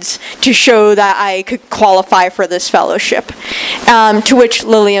creds to show that I could qualify for this fellowship, to which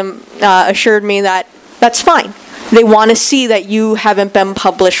Lilium assured me that that's fine. They want to see that you haven't been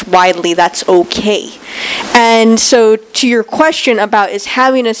published widely. That's okay. And so to your question about is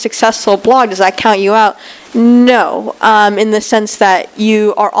having a successful blog, does that count you out? No, in the sense that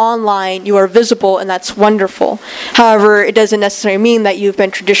you are online, you are visible, and that's wonderful. However, it doesn't necessarily mean that you've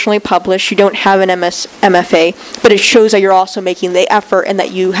been traditionally published, you don't have an MFA, but it shows that you're also making the effort and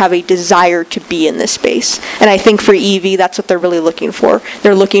that you have a desire to be in this space. And I think for EV, that's what they're really looking for.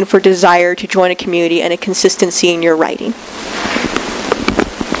 They're looking for desire to join a community and a consistency in your writing.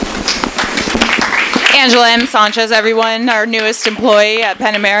 Angela M. Sanchez, everyone, our newest employee at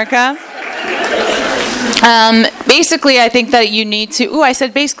Penn America. Basically, I think that you need to. I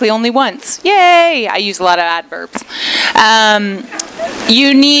said basically only once. Yay! I use a lot of adverbs.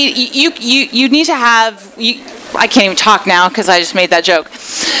 You need to have. I can't even talk now because I just made that joke.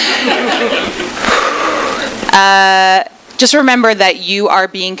 Just remember that you are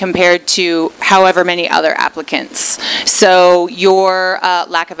being compared to however many other applicants. So your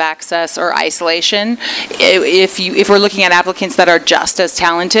lack of access or isolation, if we're looking at applicants that are just as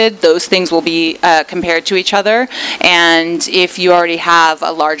talented, those things will be compared to each other. And if you already have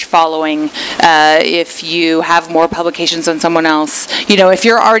a large following, if you have more publications than someone else, if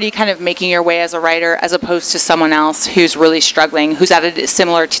you're already kind of making your way as a writer as opposed to someone else who's really struggling, who's at a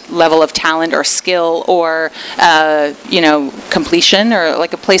similar level of talent or skill or, completion or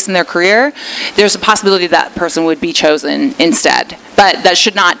like a place in their career, there's a possibility that person would be chosen instead. But that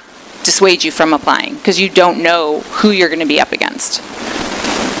should not dissuade you from applying because you don't know who you're going to be up against.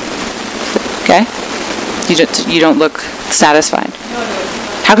 Okay? You don't look satisfied.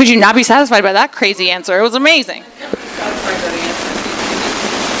 How could you not be satisfied by that crazy answer? It was amazing.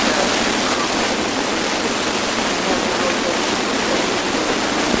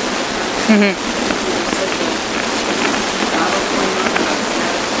 Mm-hmm.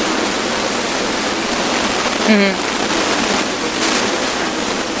 Mm-hmm.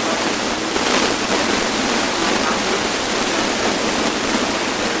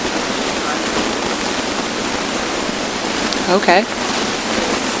 Okay.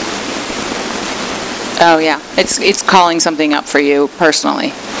 Oh yeah, it's calling something up for you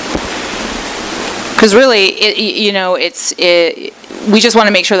personally. Because really, we just want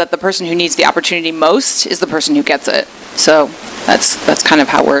to make sure that the person who needs the opportunity most is the person who gets it. So that's kind of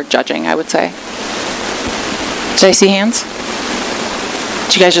how we're judging, I would say. Did I see hands?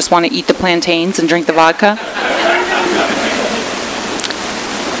 Do you guys just want to eat the plantains and drink the vodka?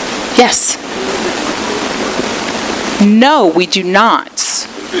 Yes. No, we do not.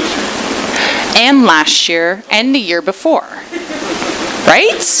 And last year and the year before.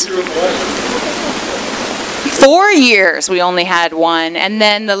 Right? 4 years we only had one, and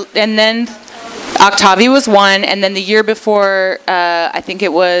then Octavia was one, and then the year before, I think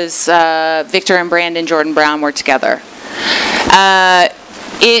it was Victor and Brandon Jordan Brown were together.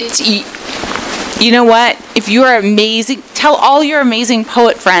 You know what? If you are amazing, tell all your amazing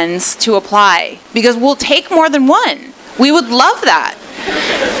poet friends to apply, because we'll take more than one. We would love that.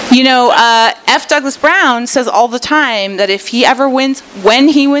 F. Douglas Brown says all the time that if he ever wins, when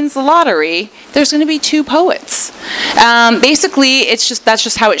he wins the lottery, there's going to be 2 poets. Basically, that's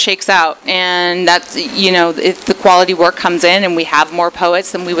just how it shakes out. And that's, if the quality work comes in and we have more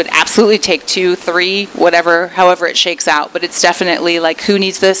poets, then we would absolutely take 2, 3, however it shakes out. But it's definitely like who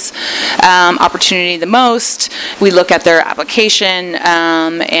needs this opportunity the most. We look at their application,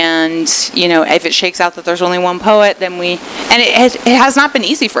 and if it shakes out that there's only one poet, then it has not been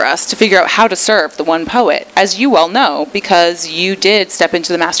easy for us to figure out how to serve the one poet, as you well know, because you did step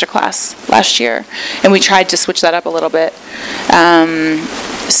into the master class last year, and we tried to switch that up a little bit.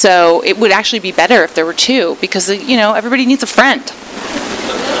 So it would actually be better if there were 2, because everybody needs a friend,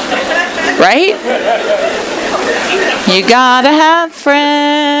 right? You gotta have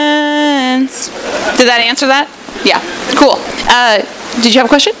friends. Did that answer that? Yeah, cool. Did you have a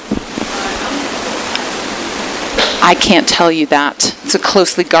question? I can't tell you that. It's a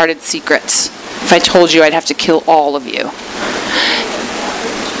closely guarded secret. If I told you, I'd have to kill all of you.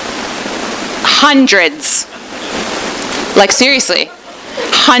 Hundreds. Like, seriously.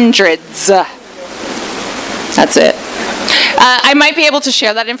 Hundreds. That's it. I might be able to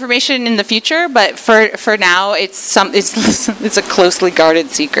share that information in the future, but for now, it's a closely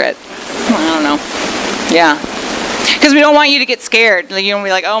guarded secret. I don't know. Yeah. Because we don't want you to get scared. You don't be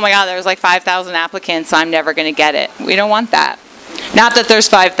like, oh my God, there's like 5,000 applicants, I'm never going to get it. We don't want that. Not that there's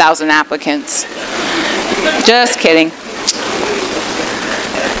 5,000 applicants. Just kidding.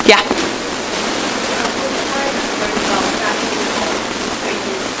 Yeah.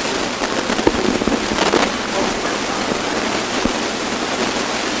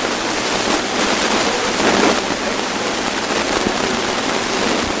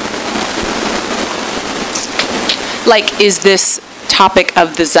 Like, is this topic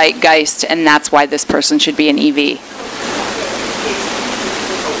of the zeitgeist, and that's why this person should be an EV?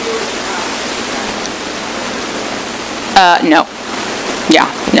 No. Yeah,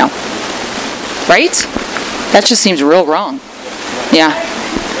 no. Right? That just seems real wrong. Yeah.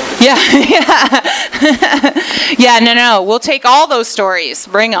 Yeah, yeah. Yeah, no. We'll take all those stories.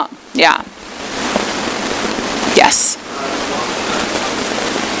 Bring them. Yeah. Yes.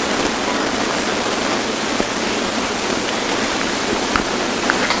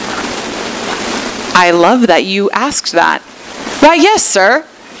 I love that you asked that. Why, yes, sir.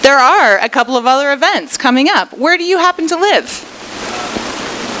 There are a couple of other events coming up. Where do you happen to live?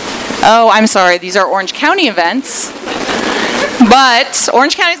 Oh, I'm sorry. These are Orange County events. But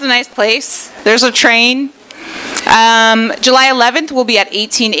Orange County is a nice place. There's a train. July 11th, we'll be at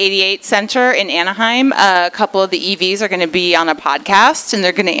 1888 Center in Anaheim. A couple of the EVs are going to be on a podcast, and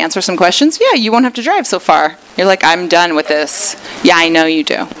they're going to answer some questions. Yeah, you won't have to drive so far. You're like, I'm done with this. Yeah, I know you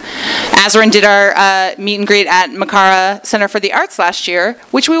do. Azrin did our meet and greet at Makara Center for the Arts last year,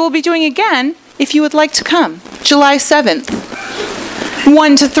 which we will be doing again if you would like to come. July 7th,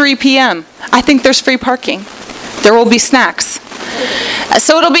 1 to 3 p.m. I think there's free parking. There will be snacks.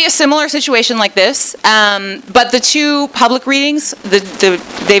 So it'll be a similar situation like this, but the two public readings,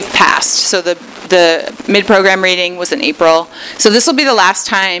 they've passed. So the mid-program reading was in April. So this will be the last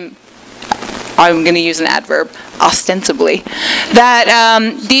time, I'm going to use an adverb, ostensibly, that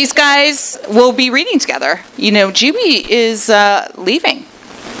these guys will be reading together. You know, Juby is leaving.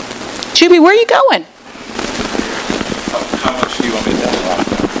 Juby, where are you going? How much do you want me to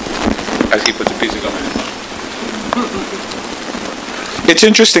tell as he puts a piece of gum in his mouth? It's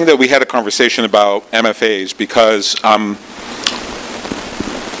interesting that we had a conversation about MFAs because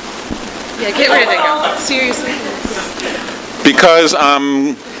Yeah, get rid of it, girl. Seriously. Because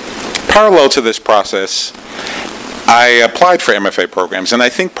parallel to this process, I applied for MFA programs, and I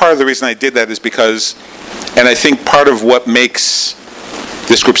think part of the reason I did that is because, and I think part of what makes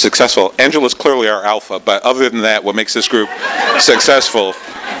this group successful, Angela's clearly our alpha, but other than that, what makes this group successful,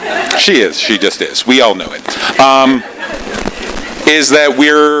 she just is. We all know it. Is that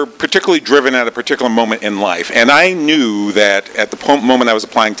we're particularly driven at a particular moment in life. And I knew that at the moment I was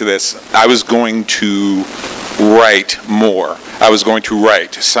applying to this, I was going to write more. I was going to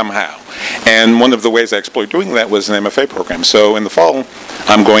write somehow. And one of the ways I explored doing that was an MFA program. So in the fall,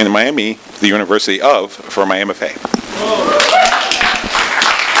 I'm going to Miami, the University of, for my MFA.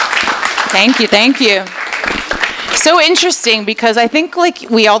 Thank you. So interesting because I think like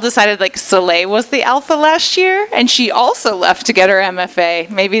we all decided like Soleil was the alpha last year and she also left to get her MFA.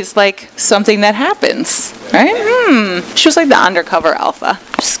 Maybe it's like something that happens, right? She was like the undercover alpha.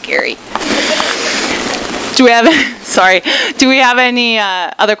 Scary. Do we have any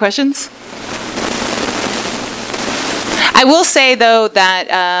other questions? I will say, though, that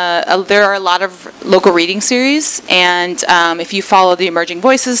there are a lot of local reading series, and if you follow the Emerging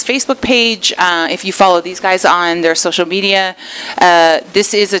Voices Facebook page, if you follow these guys on their social media,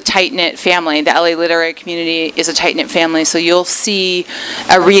 this is a tight-knit family. The LA literary community is a tight-knit family, so you'll see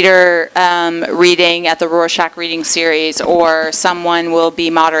a reader reading at the Rorschach reading series, or someone will be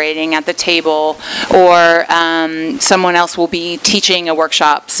moderating at the table, or someone else will be teaching a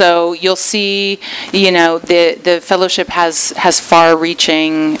workshop. So you'll see, the fellowship has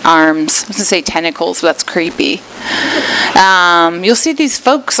far-reaching arms. I was going to say tentacles, but that's creepy. You'll see these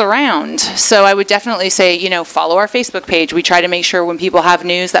folks around. So I would definitely say, follow our Facebook page. We try to make sure when people have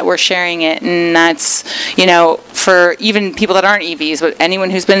news that we're sharing it. And that's, for even people that aren't EVs, but anyone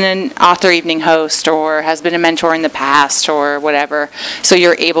who's been an author evening host or has been a mentor in the past or whatever. So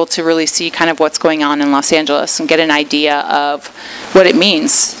you're able to really see kind of what's going on in Los Angeles and get an idea of what it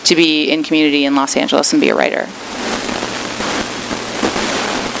means to be in community in Los Angeles and be a writer.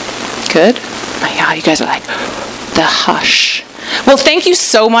 Good? Oh my God, you guys are like, the hush. Well, thank you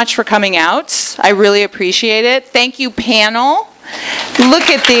so much for coming out. I really appreciate it. Thank you, panel. Look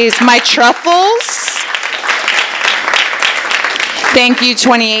at these, my truffles. Thank you,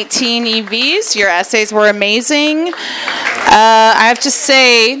 2018 EVs. Your essays were amazing. I have to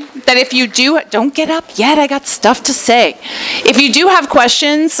say that if you don't get up yet, I got stuff to say. If you do have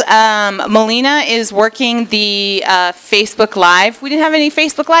questions, Melina is working the Facebook Live. We didn't have any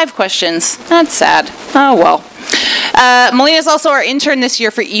Facebook Live questions. That's sad. Oh, well. Melina is also our intern this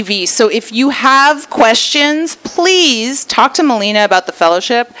year for EV. So if you have questions, please talk to Melina about the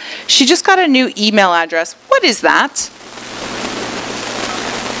fellowship. She just got a new email address. What is that?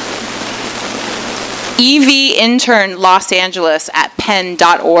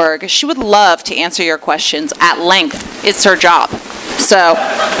 evinternlosangeles@penn.org. She would love to answer your questions at length. It's her job. So,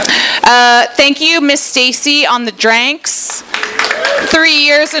 thank you, Miss Stacy on the drinks. 3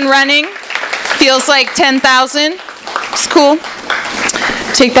 years in running. Feels like 10,000. It's cool.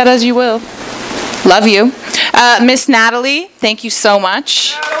 Take that as you will. Love you. Miss Natalie, thank you so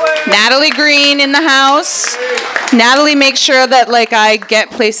much. Natalie Green in the house. Natalie makes sure that I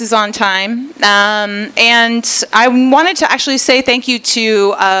get places on time. And I wanted to actually say thank you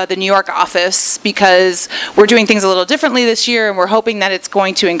to the New York office, because we're doing things a little differently this year, and we're hoping that it's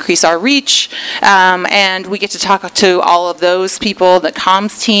going to increase our reach. And we get to talk to all of those people, the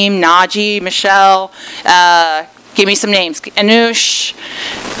comms team, Naji, Michelle, give me some names. Anush.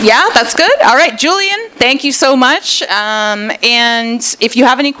 Yeah, that's good. All right, Julian, thank you so much. And if you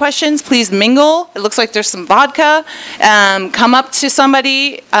have any questions, please mingle. It looks like there's some vodka. Come up to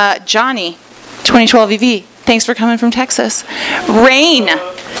somebody. Johnny, 2012 EV. Thanks for coming from Texas. Rain,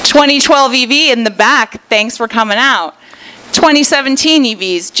 2012 EV in the back. Thanks for coming out. 2017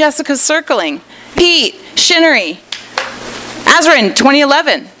 EVs. Jessica's circling. Pete, Shinnery. Azrin,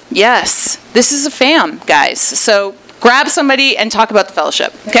 2011. Yes, this is a fam, guys. So grab somebody and talk about the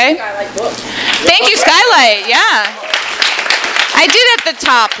fellowship, okay? Thank you, Skylight. Yeah. I did at the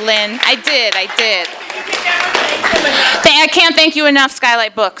top, Lynn. I did. I can't thank you enough,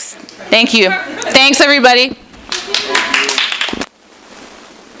 Skylight Books. Thank you. Thanks, everybody.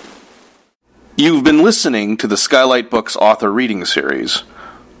 You've been listening to the Skylight Books author reading series.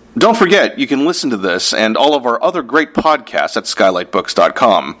 Don't forget, you can listen to this and all of our other great podcasts at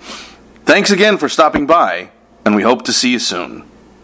skylightbooks.com. Thanks again for stopping by, and we hope to see you soon.